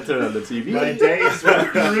 Now to turn on the TV. My day is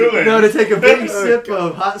ruined. No, to take a big sip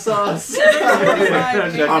of hot sauce.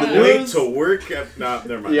 I'm News. late to work. Nah,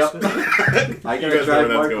 never mind. Yep. I You gotta guys know drive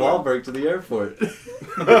where Mark that's going. Wahlberg to the airport.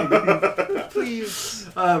 Please. Is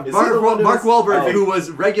he the one Mark who was- Wahlberg, oh. who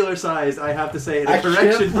was regular sized, I have to say, in a I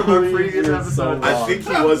correction can't from our believe previous you're episode. so I think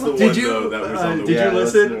he was the Did one you, though that was on the did plane. you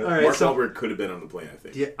listen? listen. All right, Mark so, Wahlberg could have been on the plane, I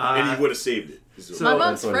think. Yeah, and he would have saved it. So- My that's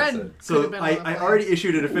mom's what I friend. said. could So have been on the I plane. already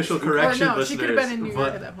issued an official correction, Or no, she listeners, could have been in New York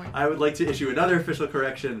but at that point. I would like to issue another official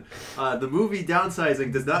correction. The movie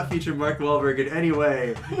Downsizing does not feature Mark Wahlberg in any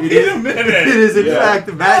way. It is, a minute. It is in Yeah.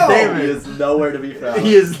 fact Matt He Damon. is nowhere to be found.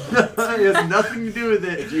 He is. He has nothing to do with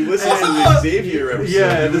it. If you listen to the Xavier episode,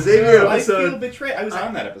 Yeah, the Xavier I feel episode. betrayed. I was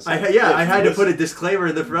on that episode. I had to put a disclaimer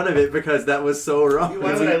in the front of it because that was so wrong.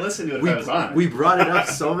 Why would I listen to it if I was on? We brought it up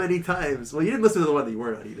so many times. Well, you didn't listen to the one that you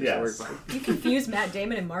weren't on either. Yes. So we're fine. You confused Matt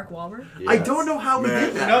Damon and Mark Wahlberg? I don't know how we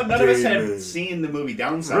Matt did that. No, none of us Damon. had seen the movie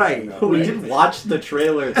Downside. Right. though, We right? didn't watch the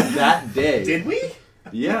trailer that day. Did we?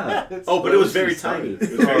 Yeah. Oh, but it was very tiny. It was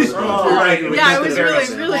very Oh, small. you're right. Yeah, it was very really,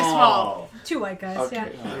 small. really small. Two white guys,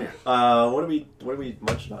 Okay. yeah. What are we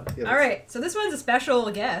munching on? All right, so this one's a special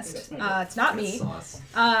guest. It's not me. Sauce.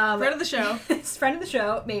 Friend of the show. It's friend of the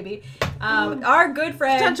show, maybe. Our good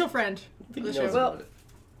friend. Potential friend. He of the knows show. Well, about it.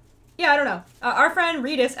 Yeah, I don't know. Our friend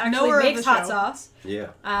Redis actually Knower of makes the hot show. sauce.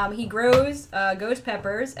 Yeah. He grows ghost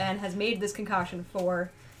peppers and has made this concoction for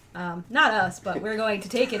not us, but we're going to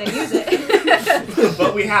take it and use it.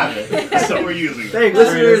 But we have it, so we're using it. Thanks,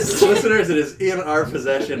 listeners, it is in our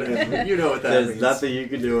possession, and you know what that There's means. nothing you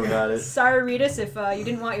can do about it. Sorry, Redis, if you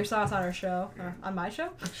didn't want your sauce on our show, or on my show.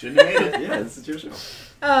 Shouldn't have made it. Yeah, this is your show.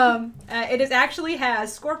 It actually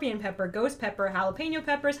has scorpion pepper, ghost pepper, jalapeno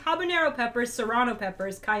peppers, habanero peppers, serrano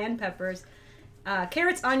peppers, cayenne peppers,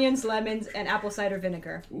 carrots, onions, lemons, and apple cider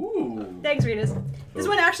vinegar. Ooh. Thanks, Redis. This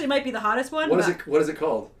one actually might be the hottest one. What is it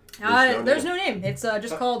called? There's no name. It's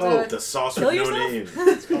just called. the sauce with Kill no yourself? name.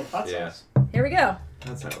 It's called hot sauce. Here we go.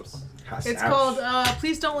 That's house. It's called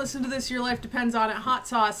Please Don't Listen to This, Your Life Depends on It, Hot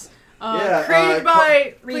Sauce. Yeah, Created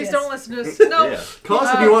by Please Redis. Don't Listen to This. No. Yeah. Call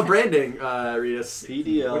us if you want branding, Redis.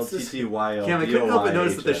 PDLTTYL. Cam, I couldn't help but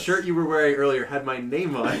notice that the shirt you were wearing earlier had my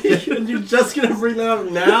name on it. And you're just gonna bring that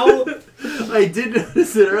up now? I did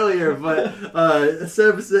notice it earlier, but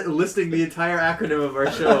Seb listing the entire acronym of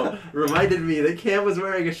our show reminded me that Cam was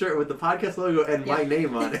wearing a shirt with the podcast logo and my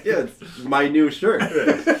name on it. Yeah, it's my new shirt.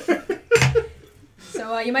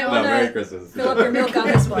 So you might Merry want to Christmas. fill up your milk on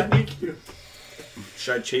this one. Thank you.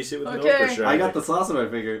 Should I chase it with milk Okay. or should I got the sauce on my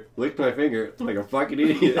finger, licked my finger like a fucking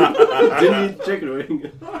idiot. Didn't eat chicken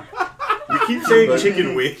wing. You keep saying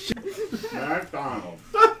chicken wing. McDonald's.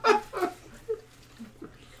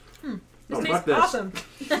 This fuck tastes this. awesome.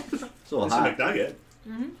 It's a little It's a hot. McNugget.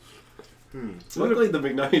 Luckily, the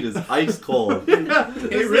McNugget is ice cold.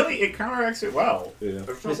 It counteracts it well. Yeah.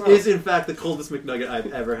 This is, in fact, the coldest McNugget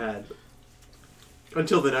I've ever had.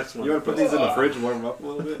 Until the next one. You want to put these in the fridge, warm them up a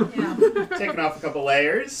little bit? Yeah. Taking off a couple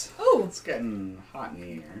layers. Ooh. It's getting hot in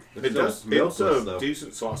here. It does. Milk It's was, a though.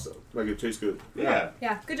 decent sauce though. Like it tastes good. Yeah.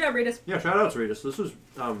 Yeah. Good job, Redis. Yeah, shout out to Redis. This was,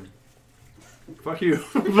 fuck you.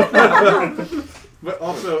 But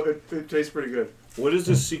also, it tastes pretty good. What is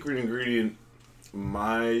this secret ingredient?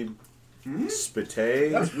 My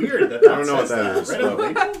spate. That's weird. That I don't know what that is. Right on the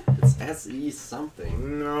label. It's SE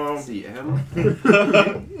something. No. CM.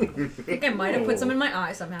 I think I might have put some in my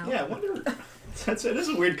eye somehow. Yeah, I wonder. It is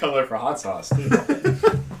a weird color for hot sauce, too.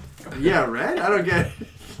 Yeah, red? I don't get it.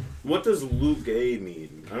 What does Luke A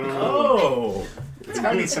mean? I don't know. Oh. It's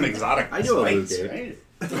gotta be some exotic I know a spice, Luke A. right?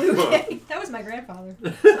 Okay, that was my grandfather.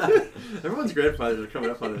 Everyone's grandfathers are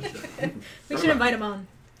coming up on this show. We should invite him on.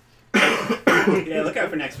 Yeah, look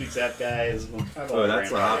out for next week's app, guys. We'll have all the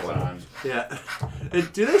that's a hot grandfathers one. Yeah.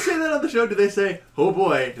 And do they say that on the show? Do they say, oh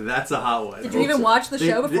boy, that's a hot one? Did you even watch the They-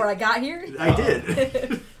 show before I got here? I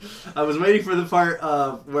did. I was waiting for the part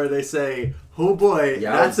where they say, oh boy,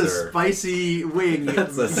 that's a Yowzer. spicy wing.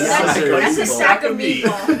 That's a That's a Yowzer. sack of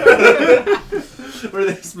meatball. Where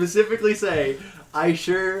they specifically say, I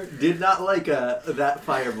sure did not like that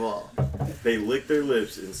fireball. They lick their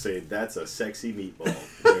lips and say, "That's a sexy meatball."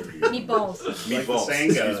 Whatever you- Meatballs. Like the Meatballs. saying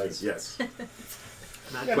Excuse goes. me. Yes.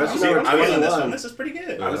 Yeah, Question see, I'm number feeling this 21. one. This is pretty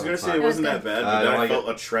good. I was gonna say it That's wasn't good. that bad, I but then don't I like felt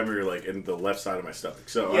a tremor like in the left side of my stomach.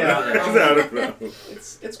 So Yeah. I don't know.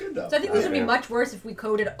 It's good though. So I think this would be Yeah. much worse if we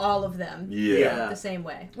coded all of them Yeah. the same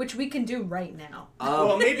way, which we can do right now.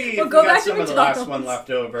 Well, maybe We'll if go we got back to some of the last McDonald's. one left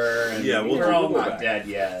over, and Yeah, we'll we're do- all we'll go not back. dead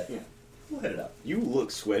yet. Yeah. We'll hit it up. You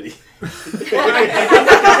look sweaty.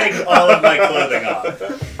 I take all of my clothing off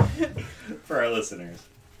for our listeners.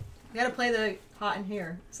 You gotta play the "Hot in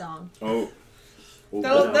Here" song. Oh.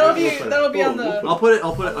 That'll be on the. I'll put it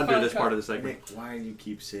under Final this cut. part of the segment. Nick, why do you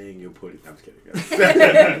keep saying you'll put it? I'm just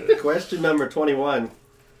kidding. Question number 21.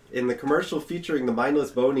 In the commercial featuring the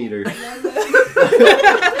mindless bone eater,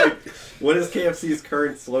 what is KFC's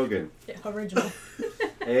current slogan? Yeah, original.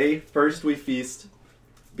 A. First we feast.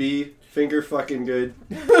 B. Finger fucking good.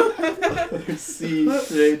 C.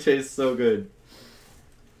 Today tastes so good.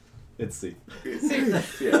 It's C.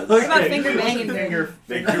 Yeah. What about finger banging good?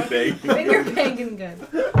 Finger bang. Finger banging good.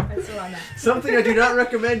 That's what I'm at. Something I do not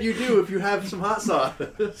recommend you do if you have some hot sauce.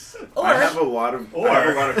 Or I have a lot of. I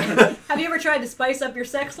have a lot of. have you ever tried to spice up your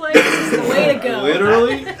sex life? This is the way to go.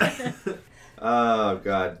 Literally? Oh,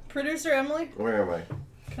 God. Producer Emily, Where am I?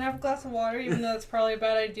 can I have a glass of water, even though that's probably a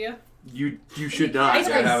bad idea? You should not. Ice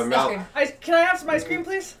cream. have a Ice mouth. cream. Can I have some ice cream,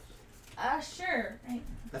 please? Sure.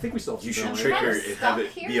 I think we still have You some should down trick there. her and have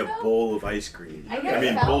it Stuck be here, a though? bowl of ice cream. I I never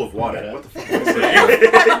mean, felt- bowl of water. Yeah. What the fuck was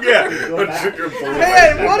that? Yeah. Go But back. trick her bowl of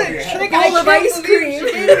Man, ice what cream. a trick! Bowl I of can't ice believe cream.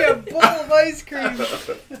 She gave me a bowl of ice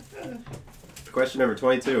cream. Question number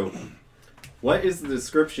 22. What is the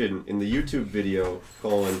description in the YouTube video,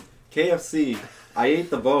 KFC, I ate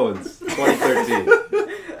the bones, 2013?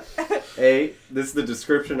 A. This is the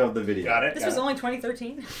description of the video. Got it. This got was it. only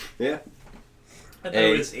 2013. Yeah. I thought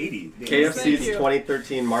A. it was 80. KFC's Thank you.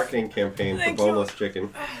 2013 marketing campaign Thank for you. boneless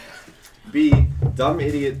chicken. B. Dumb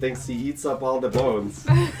idiot thinks he eats up all the bones.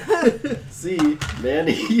 C. Man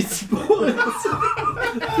eats bones.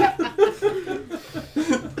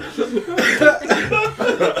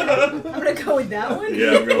 I'm gonna go with that one.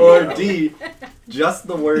 Yeah, I'm going Or with D. Just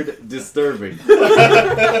the word disturbing.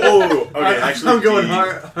 Oh, okay. Actually, I'm going D.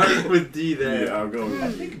 hard with D there. Yeah, I'm going.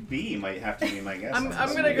 I think B might have to be my guess. I'm on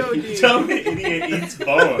this gonna one. go D. Dumb idiot eats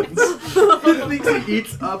bones. I think he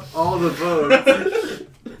eats up all the bones.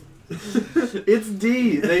 It's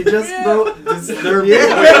D. They just wrote disturbing.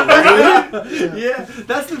 Yeah,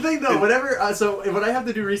 that's the thing though. Whenever so when I have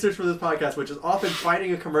to do research for this podcast, which is often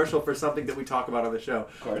finding a commercial for something that we talk about on the show,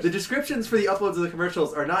 the descriptions for the uploads of the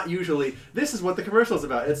commercials are not usually "this is what the commercial is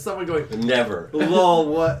about." It's someone going, Never. "Lol,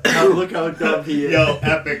 what? Look how dumb he is." Yo,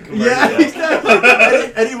 epic commercial. Yeah,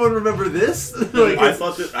 exactly. Anyone remember this? Like, I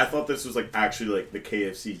thought this was like actually like the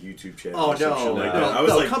KFC YouTube channel. oh or some shit no, like no, that. I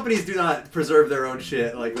was no, like, companies do not preserve their own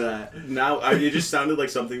shit like that. now it just sounded like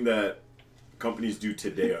something that companies do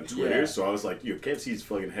today on Twitter. Yeah. So I was like, yo, KFC's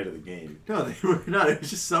fucking ahead of the game. No, they were not. It was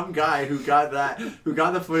just some guy who got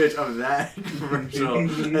the footage of that commercial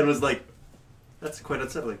and was like, "That's quite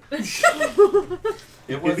unsettling."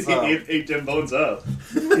 It was. Ate them bones up.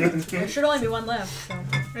 There should only be one left.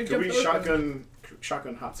 So. Can we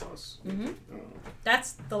shotgun hot sauce? Mm-hmm. Oh.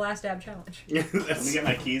 That's the last dab challenge. Let me get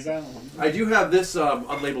my keys out. I do have this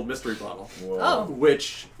unlabeled mystery bottle, Oh.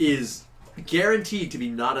 which is guaranteed to be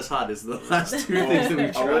not as hot as the last two things that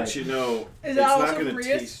we've I'll tried. let you know. Is It's that not also going to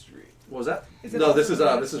Prius? taste right. What was that? Is it No, also this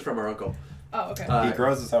Prius? is from our uncle. Oh, okay. he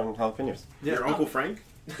grows his own jalapenos. Yeah. Your Uncle Frank?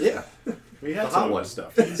 Yeah. We had The some hot of one. that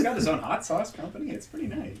stuff. He's got his own hot sauce company. It's pretty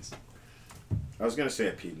nice. I was going to say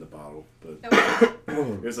I peed in the bottle, but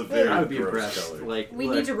Oh. it was a very I would be gross impressed. color. Like We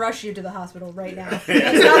like, need to rush you to the hospital right now. That's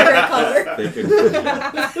not her color. They could,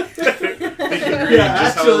 They can read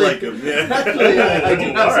just how I like them. Yeah. Actually, I do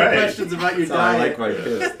have some Alright. questions about your that's how I diet. like my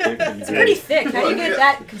piss. They can It's do pretty it. thick. How do you get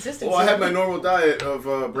that consistency? Well, I had my normal diet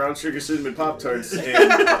of brown sugar cinnamon Pop-Tarts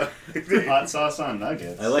and Hot sauce on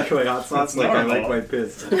nuggets. I like my hot sauce It's like I normal. like my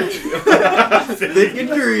piss. Thick and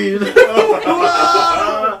green.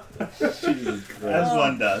 Jesus Christ. As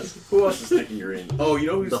one does. Who else is thinking you're in? Oh, you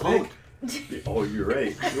know who's The thick? Oh, you're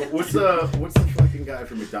right. What's the fucking guy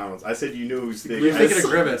from McDonald's? I said you knew who's thick. You're thinking of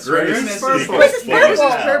Grimace, right? Grimace is Grimace Grimace is thick as purple.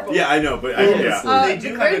 hell. Purple. Yeah, I know, but Uh, They the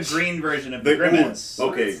do have a Grinch? green version of the The Grimace.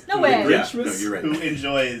 Okay. No way. Yeah, no, you're right. Who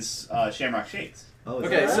enjoys Shamrock Shakes. Oh, is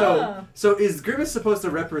Okay, that- so is Grimace supposed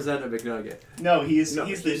to represent a McNugget? No, he's No, the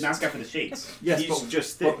he's- mascot for the Shakes. Yes, He's but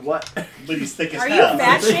just thick. But what? But he's thick as Are you hell.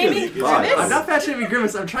 fat shaming God. I'm Grimace? not fat shaming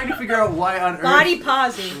Grimace. I'm trying to figure out why on earth. Body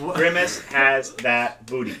posy. Grimace has that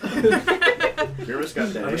booty. Grimace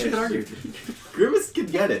got that. I wish I could ass. argue. Grimace can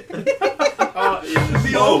get it.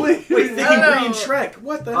 The only. Wait, thinking No. Green Shrek.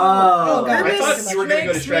 What the hell? Oh, I Grimace thought you were going to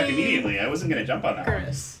go to makes Shrek me- immediately. I wasn't going to jump on that one.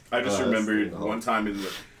 Grimace. I just Oh, remembered that's- one time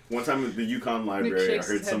at the Yukon Library, I McShake's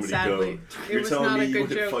heard head, somebody sadly. go, It "You're was telling not me a you good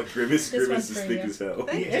wouldn't joke. fuck Grimace? This Grimace one's is for thick you. as hell."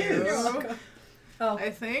 Thank It you. is. Oh, I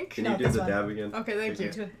think. Can No, you do this the one. dab again? Okay, thank you.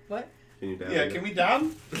 into what? Can you dab Yeah, again? can we dab?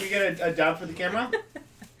 Can we get a dab for the camera?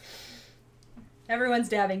 Everyone's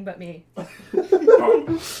dabbing but me.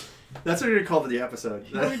 That's what you're gonna call the episode.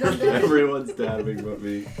 Everyone's dabbing but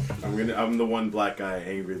me. I'm the one black guy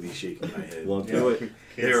angrily shaking my head. Won't do it.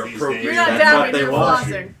 They're Kids these appropriate. You're not That's what dabbing, they you're want.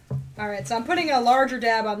 flossing. Alright, so I'm putting a larger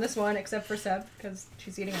dab on this one, except for Seb, because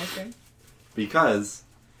she's eating ice cream. Because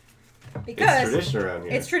it's Because tradition around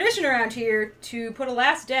here. it's tradition around here to put a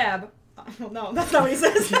last dab. Oh, no, that's not what he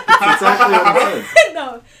says. That's exactly what it says.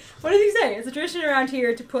 No. What did he say? It's a tradition around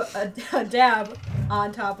here to put a dab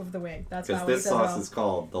on top of the wing. That's Because not what he this says at sauce all. is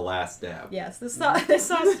called the last dab. Yes, this sauce,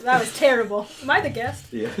 that was terrible. Am I the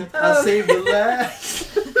guest? Yeah. I'll save the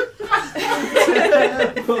last.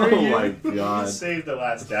 Oh my You god. saved the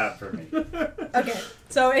last dab for me. Okay,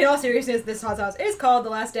 so in all seriousness, this hot sauce is called the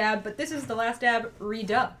Last Dab, but this is the Last Dab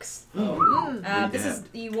Redux. This is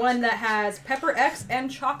the one that has pepper X and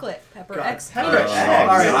chocolate pepper God. X. Pepper peanut. X. All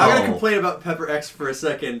right, I'm No. gonna complain about Pepper X for a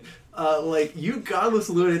second. Like you godless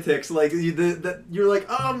lunatics, like you're like,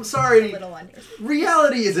 oh, I'm A sorry. little one here.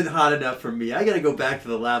 Reality isn't hot enough for me. I gotta go back to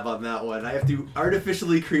the lab on that one. I have to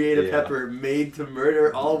artificially create a Yeah. pepper made to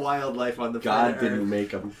murder all wildlife on the God planet didn't Earth.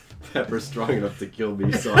 make a pepper strong enough to kill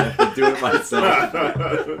me, so I have to do it myself.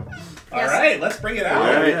 All right, let's bring it out.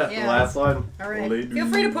 Alright, yeah. the last one. All right. Lady. Feel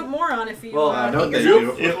free to put more on if you Well, want. no, they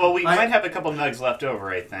do. do. Well, we I- might have a couple nugs left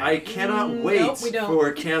over, I think. I cannot wait nope, we don't.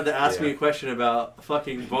 for Cam to ask me Yeah. a question about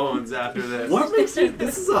fucking bones after this. What makes you...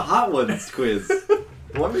 This is a hot ones quiz.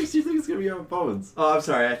 What makes you think it's going to be on bones? Oh, I'm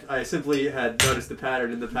sorry. I simply had noticed the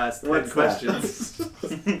pattern in the past 10 What's that? questions.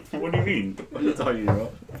 What do you mean? What are you talking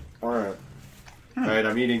about? Alright. Hmm. Alright,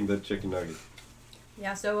 I'm eating the chicken nugget.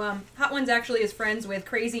 Yeah, so Hot Ones actually is friends with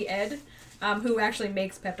Crazy Ed, who actually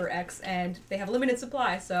makes Pepper X, and they have a limited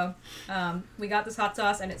supply, so we got this hot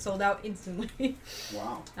sauce and it sold out instantly.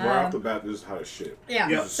 Wow. Right off the bat, this is hot as shit. Yeah,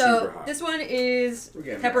 This is so super hot. this one is We're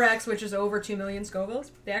getting Pepper there. X, which is over 2 million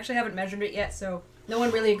Scovilles. They actually haven't measured it yet, so no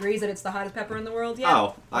one really agrees that it's the hottest pepper in the world yet.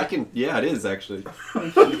 Oh, I can. Yeah, it is actually.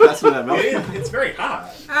 You pass me that milk? It's very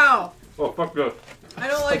hot. Ow! Oh, fuck no. I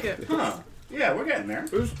don't like it. Huh. Yeah, we're getting there.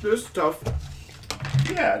 This is tough.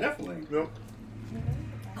 Yeah, definitely. Yep.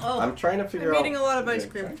 Oh, I'm trying to figure I'm out. eating a lot of ice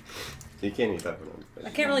cream. You can't eat that one. I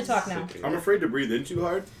can't really talk now. I'm afraid to breathe in too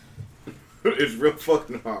hard. It's real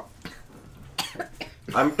fucking hot.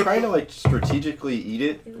 I'm trying to like strategically eat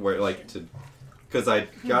it, where like to, because I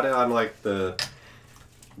got it on like the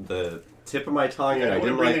tip of my tongue, Yeah, and I don't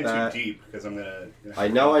didn't breathe like in that. too deep because I'm gonna. I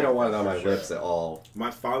know I don't want it on my lips at all. My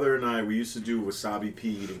father and I, we used to do wasabi pea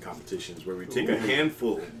eating competitions where we take a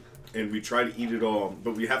handful and we try to eat it all,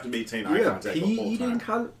 but we have to maintain eye Yeah, contact the pea whole eating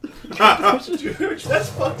time. Dude, that's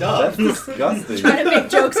fucked up. That's disgusting. Trying to make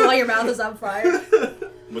jokes while your mouth is on fire.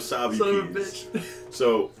 Wasabi Son of a peas.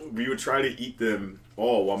 So we would try to eat them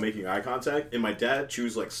all while making eye contact, and my dad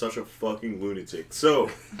chews like such a fucking lunatic. So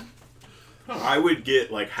I would get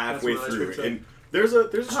like halfway That's what I through, picked up. and there's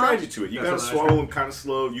a strategy to it. You That's gotta what I swallow them kind of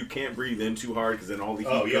slow. You can't breathe in too hard because then all the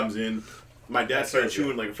heat comes in. My dad started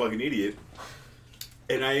chewing like a fucking idiot,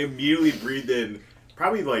 and I immediately breathed in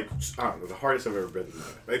probably like I don't know, the hardest I've ever breathed in my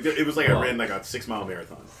life. Like, it was like I ran like a 6-mile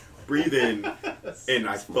marathon. Breathe in, and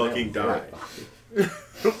I fucking died.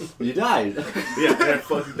 You died. Yeah, and I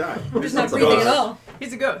fucking died. Just not breathing at all.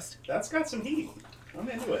 He's a ghost. That's got some heat. I'm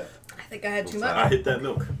into it. I think I had too I much. hit that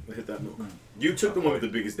milk. You took the one with the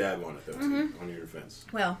biggest dab on it, though, too, on your defense.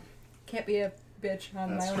 Well, can't be a bitch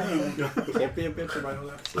on That's my own episode. Can't be a bitch in my own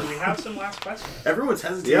episode. Do we have some last questions? Everyone's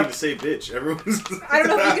hesitating to say bitch. Everyone's. I don't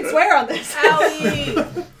know if you can swear on this.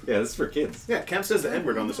 Owie! Yeah, this is for kids. Yeah, Cam says the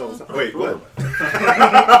N-word on this all the time. Wait, what?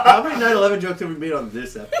 How many 9/11 jokes have we made on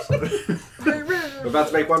this episode? We're about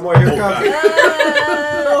to make one more. Here it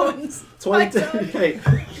comes. Bones. 22. Hey.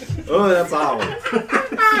 Oh, that's a hot one.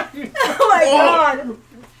 Oh my god.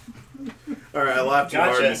 All right, I laughed too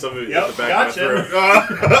hard and some of it Yep, hit the back of my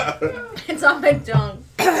throat. It's on my tongue.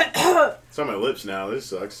 It's on my lips now. This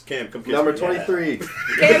sucks. Cam, come kiss Number me. 23.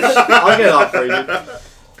 I'll get off for you.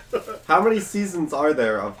 How many seasons are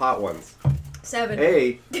there of Hot Ones? 7.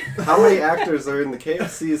 A. How many actors are in the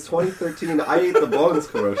KFC's 2013 I Ate the Bones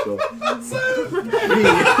commercial? B.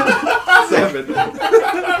 7.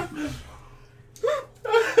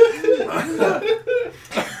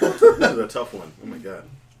 This is a tough one. Oh my god.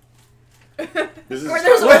 This is Where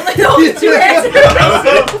there's only those 2 answers.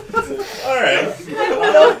 All right.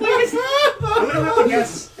 I'm gonna have to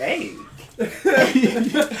guess A. Could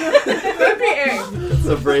be A. It's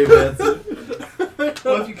a brave answer.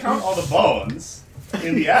 Well, if you count all the bones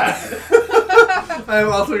in the ad. I'm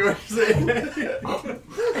also going to say.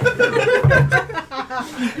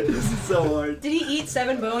 This is so hard. Did he eat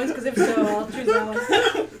 7 bones? Because if so, I'll choose that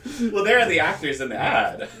one. Well, they're the actors in the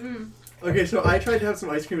ad. Okay, so I tried to have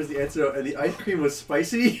some ice cream as the antidote, and the ice cream was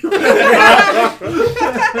spicy. Yeah,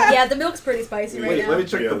 the milk's pretty spicy right Wait, now. let me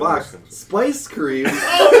check Yeah, the box. Spice cream.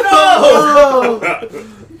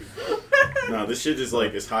 No, this shit is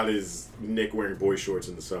like as hot as Nick wearing boy shorts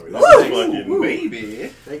in the summer. This is fucking.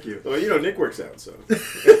 Maybe. Thank you. Well, you know, Nick works out, so. I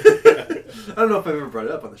don't know if I've ever brought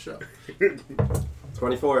it up on the show.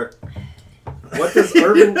 24. What does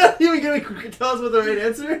urban... You can tell us what the right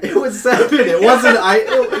answer? It was 7. It wasn't...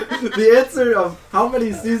 The answer of how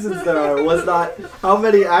many seasons there are was not how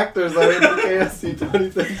many actors are in the KFC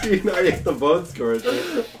 2013 I Ate the Bones commercial.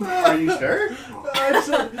 Are you sure? I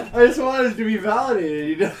just wanted to be validated,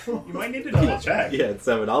 you know? You might need to double check. Yeah, it's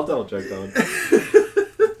 7. I'll double check that one.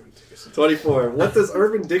 24. What does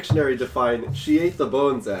Urban Dictionary define she ate the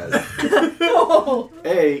bones as?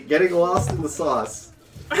 A. Getting lost in the sauce.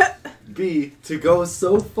 B. To go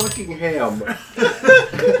so fucking ham.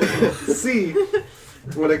 C.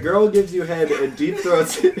 When a girl gives you head and deep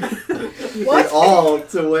throats it all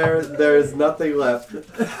to where there is nothing left.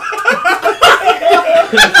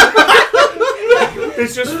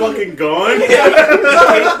 It's just fucking gone.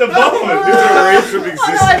 It's the bone. It's erased from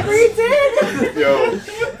existence. I breathed in. Yo.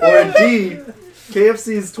 Or D.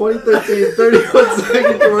 KFC's 2013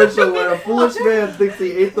 31-second commercial where a foolish man thinks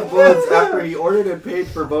he ate the bones after he ordered and paid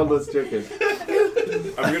for boneless chicken.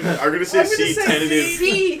 I'm gonna say C, tentative.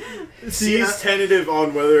 C. C is tentative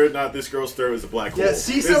on whether or not this girl's throat is a black hole. Yeah,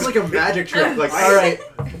 C sounds like a magic trick. Like, alright,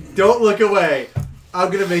 don't look away. I'm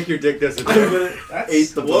gonna make your dick disappear. Ate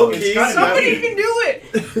the bones. Somebody can do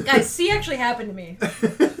it! Guys, C actually happened to me. Is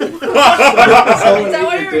that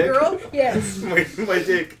why you're a girl? Yes. My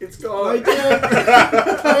dick, it's gone. My dick.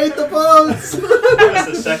 I ate the bones. That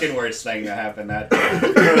was the second worst thing that happened that day.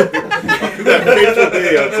 That fateful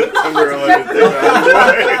day on September 11th.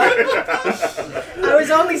 I was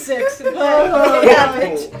only 6, but it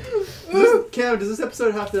happened. Cam, does this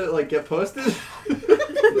episode have to like get posted?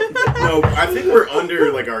 No, I think we're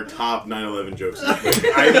under like our top 9/11 jokes.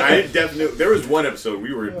 I definitely. There was one episode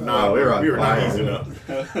we were not. we were not easing up.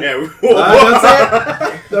 Yeah.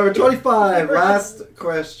 That's it. Number 25. Last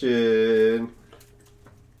question.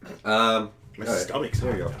 My stomach's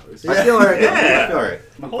there you go. Yeah. I feel alright. Yeah. I feel alright.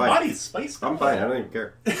 My whole body's spiced. I'm fine. I don't even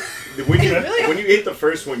care. When you ate the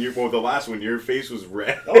first one, the last one, your face was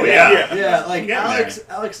red. Oh yeah. Yeah, like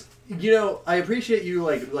Alex, you know, I appreciate you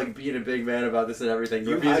like being a big man about this and everything.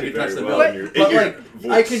 You refusing hide to it touch very the well milk. in your But like,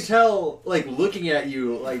 voice. I can tell, like looking at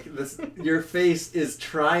you, like this, your face is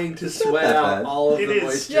trying to sweat that out bad. all of It the is.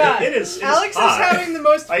 moisture. Yeah, It is Alex hot. is having the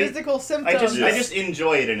most I- physical I symptoms. just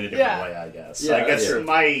enjoy it in a different Yeah. way, I guess. Yeah, I guess yeah.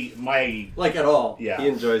 my Like at all. yeah. He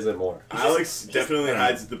enjoys it more. Alex definitely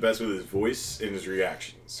hides it the best with his voice and his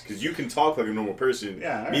reactions. Because you can talk like a normal person.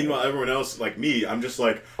 Yeah, alright. Meanwhile, everyone else, like me, I'm just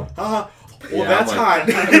like, well, Yeah, that's I'm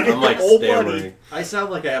hot. I'm like Old stammering. buddy. I sound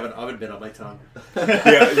like I have an oven mitt on my tongue. Yeah,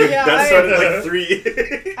 that started like 3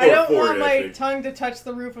 I or don't 4, want I my think. tongue to touch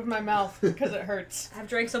the roof of my mouth because it hurts. I've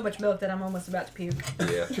drank so much milk that I'm almost about to puke.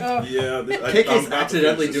 Yeah. Oh, Yeah, I'm KK's about to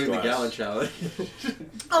accidentally finish this doing the glass. gallon challenge.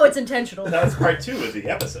 Oh, it's intentional. That's part 2 of the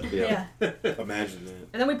episode. Yeah. Imagine that.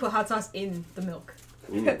 And then we put hot sauce in the milk.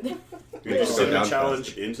 You Make just it go send a down challenge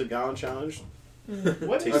faster. into gallon challenge.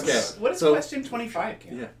 What is Okay, what is so- question 25,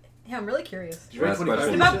 Cam? Yeah. Yeah, I'm really curious. Did you write Last 25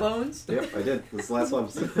 question. About bones. Yep, I did. This is the last one.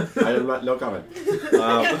 I am not. No comment.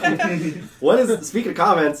 What is? Speaking of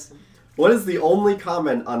comments, what is the only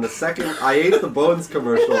comment on the second "I ate the bones"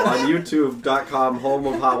 commercial on YouTube.com, home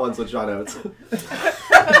of Hot Ones with John Oates?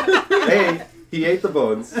 A. He ate the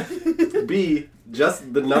bones. B.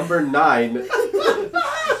 Just the number 9.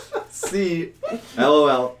 C.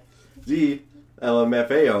 LOL. D.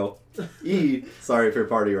 LMFAO. E. Sorry for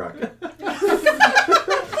party rocket.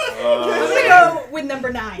 I'm gonna go with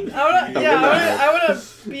number 9. I wanna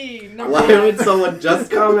be number Why 9. would someone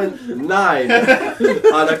just comment 9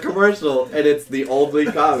 on a commercial and it's the only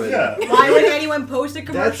comment? Yeah. Why would anyone post a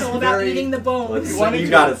commercial That's about very- eating the bones? You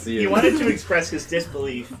gotta see it. He wanted to express his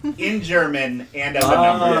disbelief in German and as a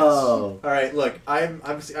number. Oh, All right, look, I'm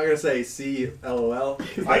gonna say C LOL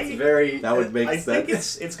because that's I- very. that would make I sense. think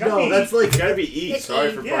it's gotta No, be. that's like It's gotta be E. It's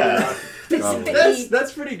Sorry E. for Yeah. party rocket.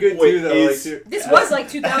 that's pretty good Wait, too though. is- Like, This was like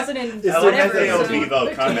 2000 and It's whatever. LMFAO so-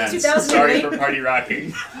 Vivo comments. 2008. Sorry for party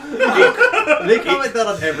rocking. they comment that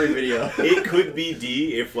on every video. It could be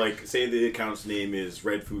D if, like, say the account's name is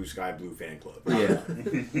Red Foo Sky Blue Fan Club. yeah.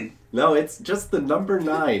 No, it's just the number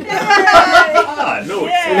 9. Ah, no,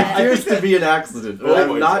 It Yeah. appears to be an accident, but Oh I'm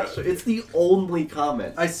my not God. sure. It's the only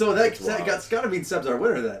comment. That's gotta mean Seb's our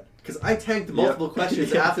winner then. Because I tanked multiple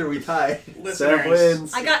questions after we tied. Seb listeners.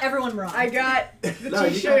 wins. I got everyone wrong. I got the No,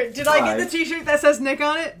 you t-shirt. got Did I get 5. the t-shirt that says Nick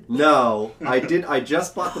on it? No, I did. I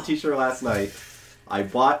just bought the t-shirt last night. I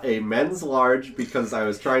bought a men's large because I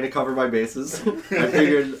was trying to cover my bases. I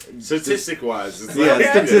figured, Statistic wise, it's Yeah, like,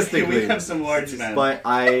 statistically. We have some large men. but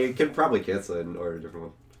I can probably cancel it and order a different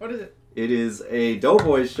one. What is it? It is a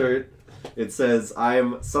Doughboy shirt. It says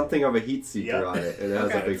 "I'm something of a heat seeker" Yep. on it. It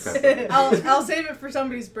has a Okay. big pepper. I'll save it for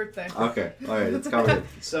somebody's birthday. Okay, all right, it's coming.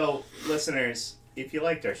 So, listeners, if you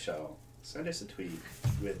liked our show, send us a tweet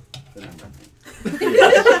with the number.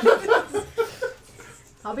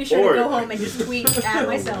 I'll be sure Or- to go home and just tweet at Oh my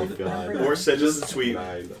myself. God. Or send us a tweet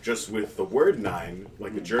 9. just with the word 9,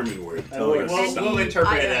 like the German word. We'll, telling us. we'll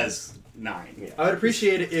interpret it as 9. I would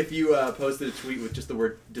appreciate it if you posted a tweet with just the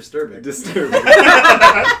word disturbing. Disturbing.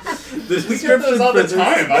 The We get those all the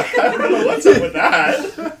time. I don't know what's up with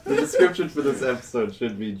that. The description for this episode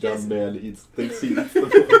should be "Dumb man thinks he eats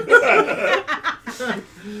the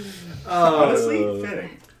Honestly,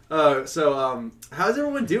 fitting. How's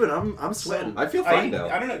everyone doing? I'm sweating. I feel fine now.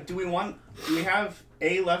 I don't know. Do we have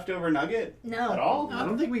a leftover nugget No. at all? I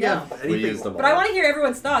don't think we No. got anything. We used them But I want to hear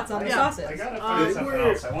everyone's thoughts on the sauces. I gotta find something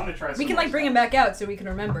else. I want to try some We can more like bring them stuff. back out so we can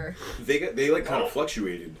remember. They like kind of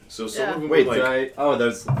fluctuated. So some Yeah. of them Wait, were did like, I? Oh,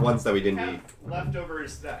 there's ones that we didn't eat.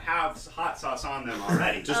 Leftovers that have hot sauce on them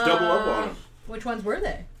already. just double up on them. Which ones were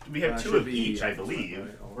they? We have 2 should of be- each, I believe,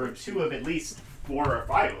 or 2 of at least 4 or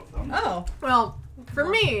 5 of them. Oh. Well, for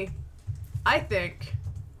me, I think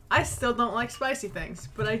I still don't like spicy things,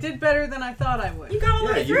 but I did better than I thought I would. You got all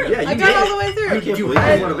the way through. I got all the way through. You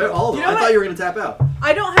had one of all of them. I thought you were going to tap out.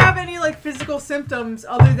 I don't have any like physical symptoms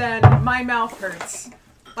other than my mouth hurts.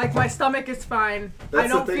 Like my stomach is fine. I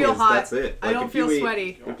don't feel hot. That's it. I don't feel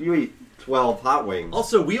sweaty. If you eat 12 hot wings.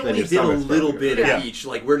 Also, we only did a little bit of each.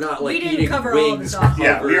 Like, we're not like didn't eating cover all of wings the sauce.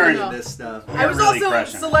 Yeah, we aren't in this stuff. I was also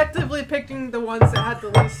selectively picking the ones that had the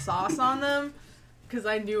least sauce on them because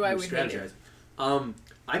I knew I would hate it.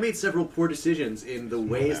 I made several poor decisions in the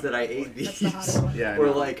ways that I ate these. Yeah,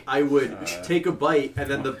 Where like I would take a bite and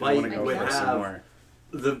then the bite would for some have more.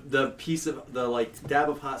 the piece of the like dab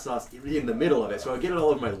of hot sauce in the middle of it, so I would get it all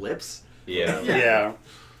over my lips. Yeah.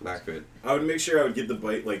 Not good. I would make sure I would get the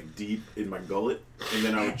bite like deep in my gullet, and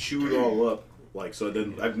then I would chew it all up, like so.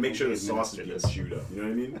 Then I'd make sure the sausage gets chewed up. You know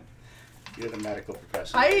what I mean? You're the medical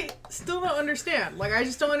professional. I still don't understand. Like, I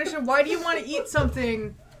just don't understand. Why do you want to eat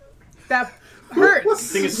something that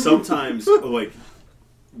hurts? The thing is, sometimes, like,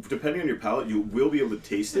 depending on your palate, you will be able to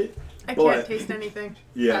taste it. I can't taste anything.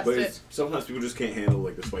 Yeah, That's but it. sometimes people just can't handle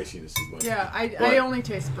like the spiciness as much. Yeah, I only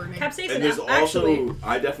taste burning. Capsaicin. And there's actually, also,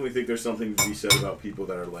 I definitely think there's something to be said about people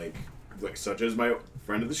that are like such as my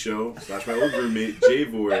friend of the show / my old roommate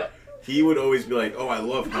Javor. He would always be like, "Oh, I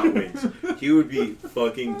love hot wings." He would be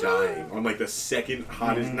fucking dying on like the second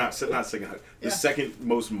hottest, not second hot, the second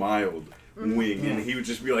most mild wing, and he would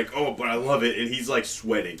just be like, "Oh, but I love it," and he's like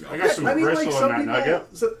sweating. I got some bristle in that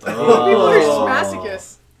nugget. People are just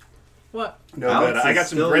masochists. What? No, but I got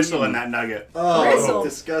some bristle in that nugget. Bristle?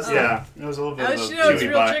 Disgusting. Yeah, it was a little bit of a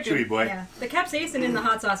chewy boy. Yeah, the capsaicin in the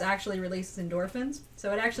hot sauce actually releases endorphins,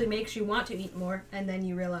 so it actually makes you want to eat more, and then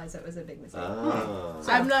you realize it was a big mistake. So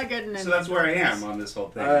I'm not getting any. So that's where I am on this whole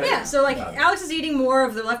thing. Yeah, so like Alex is eating more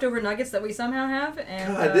of the leftover nuggets that we somehow have,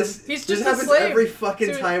 and God, this he's this just a happens slave every fucking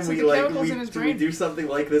to time the we like chemicals in his we brain. do something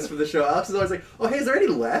like this for the show. Alex is always like, "Oh, hey, is there any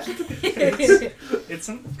left?" It's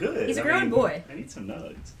good. He's a grown boy. I need some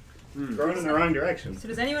nugs. Growing in the wrong direction. So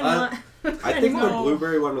does anyone want? I think the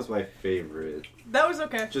blueberry one was my favorite. That was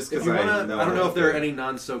okay. Just If because you wanna, I don't know if there are any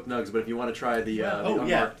non-soaked nugs, but if you want to try the I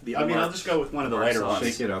mean, I'll just go with one of the lighter ones.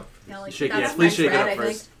 Shake it up. Yeah, like, Shake that's it. Please my shake it bread, up I think.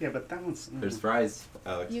 first. Yeah, but that one's. There's fries,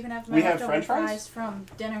 Alex. You can have We my have leftover French fries from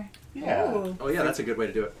dinner. Yeah. Ooh. Oh yeah, that's a good way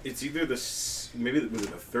to do it. It's either maybe was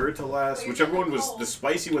it the third to last, whichever one was the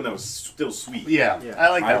spicy one that was still sweet. Yeah, I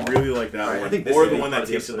like that one. really like that Alright, one. I think this Or is the the one part that of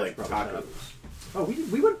the tasted episode like that's probably tacos. Oh,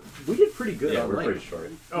 we did pretty good. Yeah, on we're length. pretty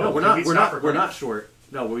short. No, Oh, we're did not. we We're stop not. We're recording? not short.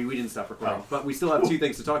 No, we didn't stop recording. Oh. But we still have two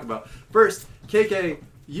things to talk about. First, KK,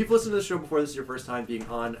 you've listened to the show before. This is your first time being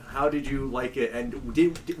on. How did you like it? And were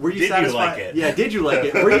you Did you satisfied? like it? Yeah, did you like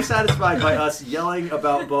it? Were you satisfied by us yelling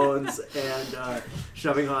about bones and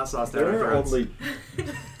shoving hot sauce down our There are throats? only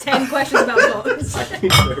 10 questions about bones. I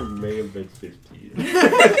think there may have been 15.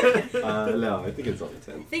 No, I think it's only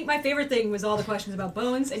 10. I think my favorite thing was all the questions about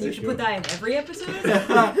bones, and you should put that in every episode.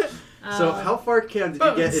 So how far, Cam, did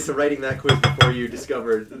you get into writing that quiz before you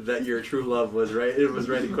discovered that your true love was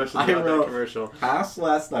writing questions I about that wrote commercial? half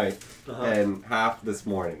last night and half this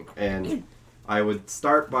morning, and I would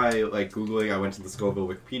start by like Googling. I went to the Scoville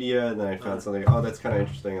Wikipedia, and then I found something. Oh, that's kind of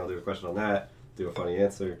interesting. I'll do a question on that. Do a funny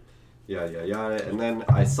answer. Yada yada yada. And then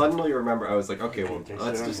I suddenly remember. I was like, okay, well,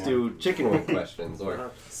 let's just do chicken wing questions or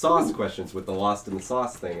sauce questions with the Lost in the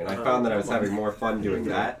Sauce thing. And I found that I was having more fun doing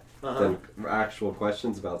that than actual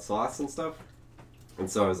questions about sauce and stuff. And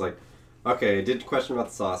so I was like, okay, I did a question about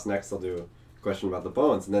the sauce. Next, I'll do a question about the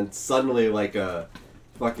bones. And then suddenly, like a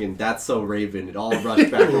fucking That's So Raven, it all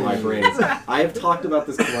rushed back to my brain. I have talked about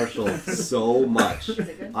this commercial so much.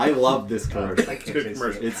 I love this commercial. It's a good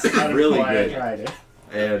commercial. It's really good. I tried it.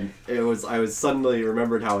 And I was suddenly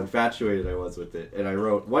remembered how infatuated I was with it. And I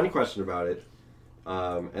wrote one question about it.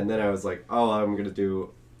 And then I was like, oh, I'm going to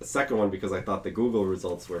do a second one because I thought the Google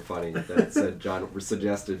results were funny that said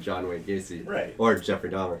suggested John Wayne Gacy. Right. Or Jeffrey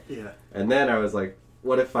Dahmer. Yeah. And then I was like,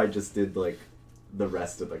 what if I just did like the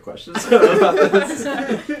rest of the questions about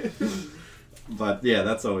this? But yeah,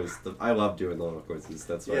 that's always I love doing the little quizzes.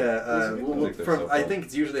 That's why. Yeah, I I think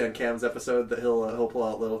it's usually on Cam's episode that he'll pull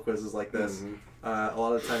out little quizzes like this. Mm-hmm. A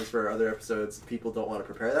lot of times for other episodes, people don't want to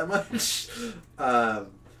prepare that much.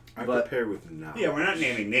 I prepare with knowledge. Yeah, we're not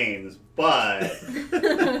naming names, but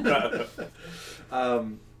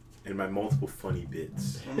and my multiple funny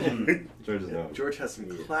bits. George has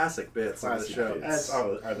some classic bits on the Classic show. bits.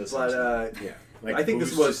 That's all. Yeah. Like I think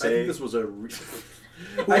this was a.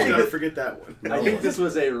 I never forget that one. I think this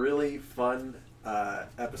was a really fun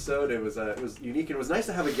episode. It was unique, and it was nice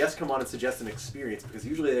to have a guest come on and suggest an experience because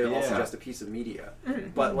usually they all suggest a piece of media.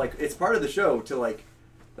 But like, it's part of the show to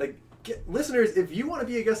listeners. If you want to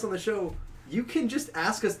be a guest on the show, you can just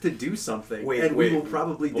ask us to do something, Wait, and we will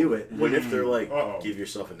probably do it. What if they're like, give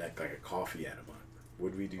yourself like a coffee enema?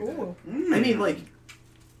 Would we do that? I mean, like,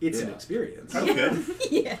 it's an experience. That's good.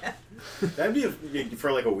 Yeah. That'd be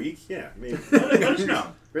for like a week. Yeah, maybe. Let us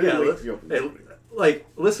know. Really, Yeah, like, like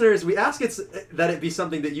listeners, we ask that it be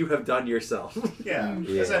something that you have done yourself. Yeah.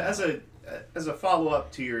 As a follow up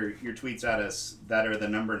to your tweets at us that are the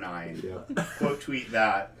number 9, quote tweet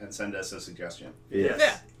that and send us a suggestion. Yes.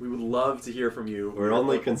 Yeah. We would love to hear from you. We're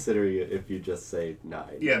only considering it if you just say 9.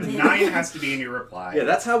 Yeah, the 9 has to be in your reply. Yeah,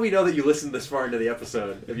 that's how we know that you listened this far into the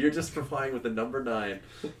episode. If you're just replying with the number 9.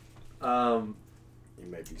 you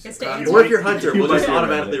might be. Or if you're Hunter, we'll just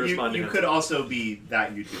automatically respond to you him. could also be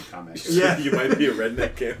that YouTube comment. Yeah. You might be a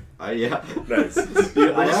redneck camp. Yeah. Nice.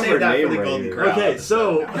 I have her name right golden here. crowd. Okay,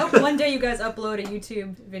 so I hope one day you guys upload a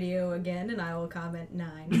YouTube video again, and I will comment 9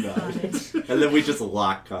 on it. And then we just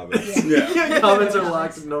lock comments. Yeah. comments are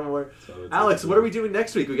locked, no more. So it's Alex, like- what are we doing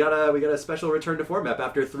next week? We got a special return to format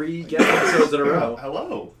after 3 guest episodes in a row.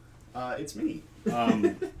 Hello, it's me.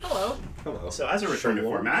 Hello. Hello. So as a return to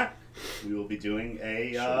format, we will be doing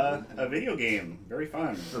a video game. Very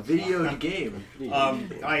fun. A video game.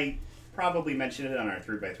 I probably mentioned it on our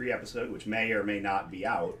 3x3 episode, which may or may not be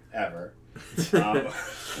out ever.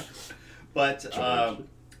 But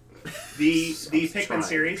the Pikmin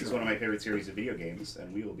series is one of my favorite series of video games,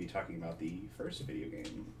 and we will be talking about the first video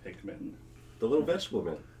game, Pikmin. The little vegetable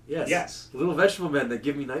man. Yes. Little vegetable men that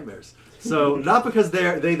give me nightmares. So not because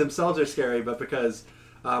they themselves are scary, but because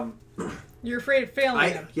You're afraid of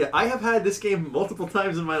failing them. I have had this game multiple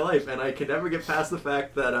times in my life, and I can never get past the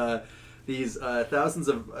fact that these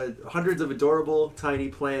hundreds of adorable tiny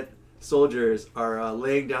plant soldiers are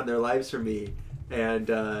laying down their lives for me and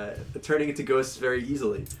turning into ghosts very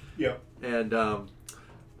easily. Yep. And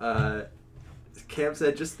Cam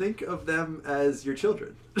said, just think of them as your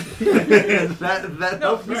children. And that No,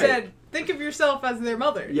 helped he me. said, think of yourself as their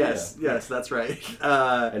mother. Yes, that's right.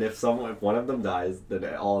 And if one of them dies, then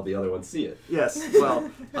all the other ones see it. Yes,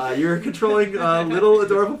 well, you're controlling little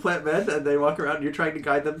adorable plant men, and they walk around, and you're trying to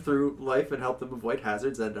guide them through life and help them avoid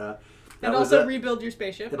hazards, and also rebuild your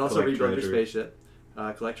spaceship. And also Collect rebuild treasure. your spaceship.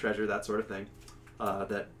 Collect treasure, that sort of thing.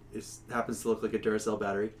 That happens to look like a Duracell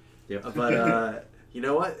battery. Yep. But you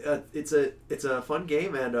know what? It's a fun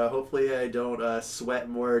game, and hopefully I don't sweat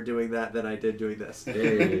more doing that than I did doing this.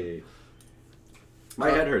 Hey. My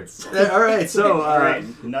head hurts. All right, so Great.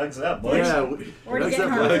 Nugs up, boys. yeah, Or to nugs get up,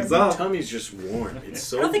 hard. boys. Nugs up. Tummy's just warm. It's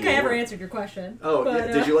so. I don't think I ever warm. answered your question. Oh, but,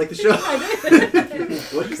 yeah, did you like the show? I did.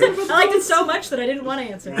 What'd you say about I liked it so much that I didn't want to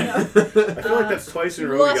answer. No. I feel like that's twice in a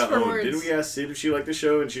row we Lost got for owned. words. Didn't we ask Sid if she liked the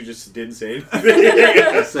show and she just didn't say anything?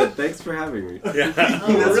 I said, thanks for having me. Yeah.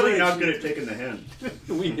 We're really not good at taking the hint.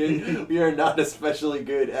 we are not especially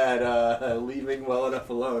good at leaving well enough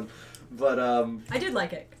alone. But I did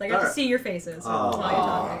like it because I got to Alright. see your faces while you're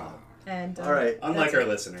talking. And all right. Unlike our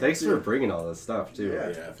listeners. Thanks for bringing all this stuff, too.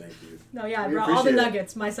 Yeah, thank you. No, yeah, I We brought all the appreciate it.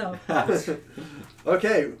 nuggets myself.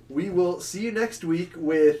 Okay, we will see you next week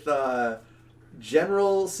with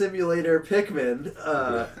General Simulator Pikmin.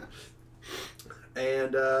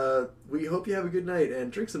 And we hope you have a good night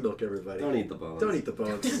and drink some milk, everybody. Don't eat the bones. Don't eat the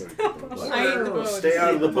bones. I ate the bones. Stay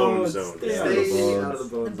out of the bone bones. zone. Stay Stay out of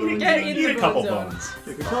the bone You zone. get in Eat the a couple bone zone. bones.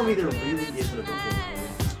 You can tell me they're really into the bone zone.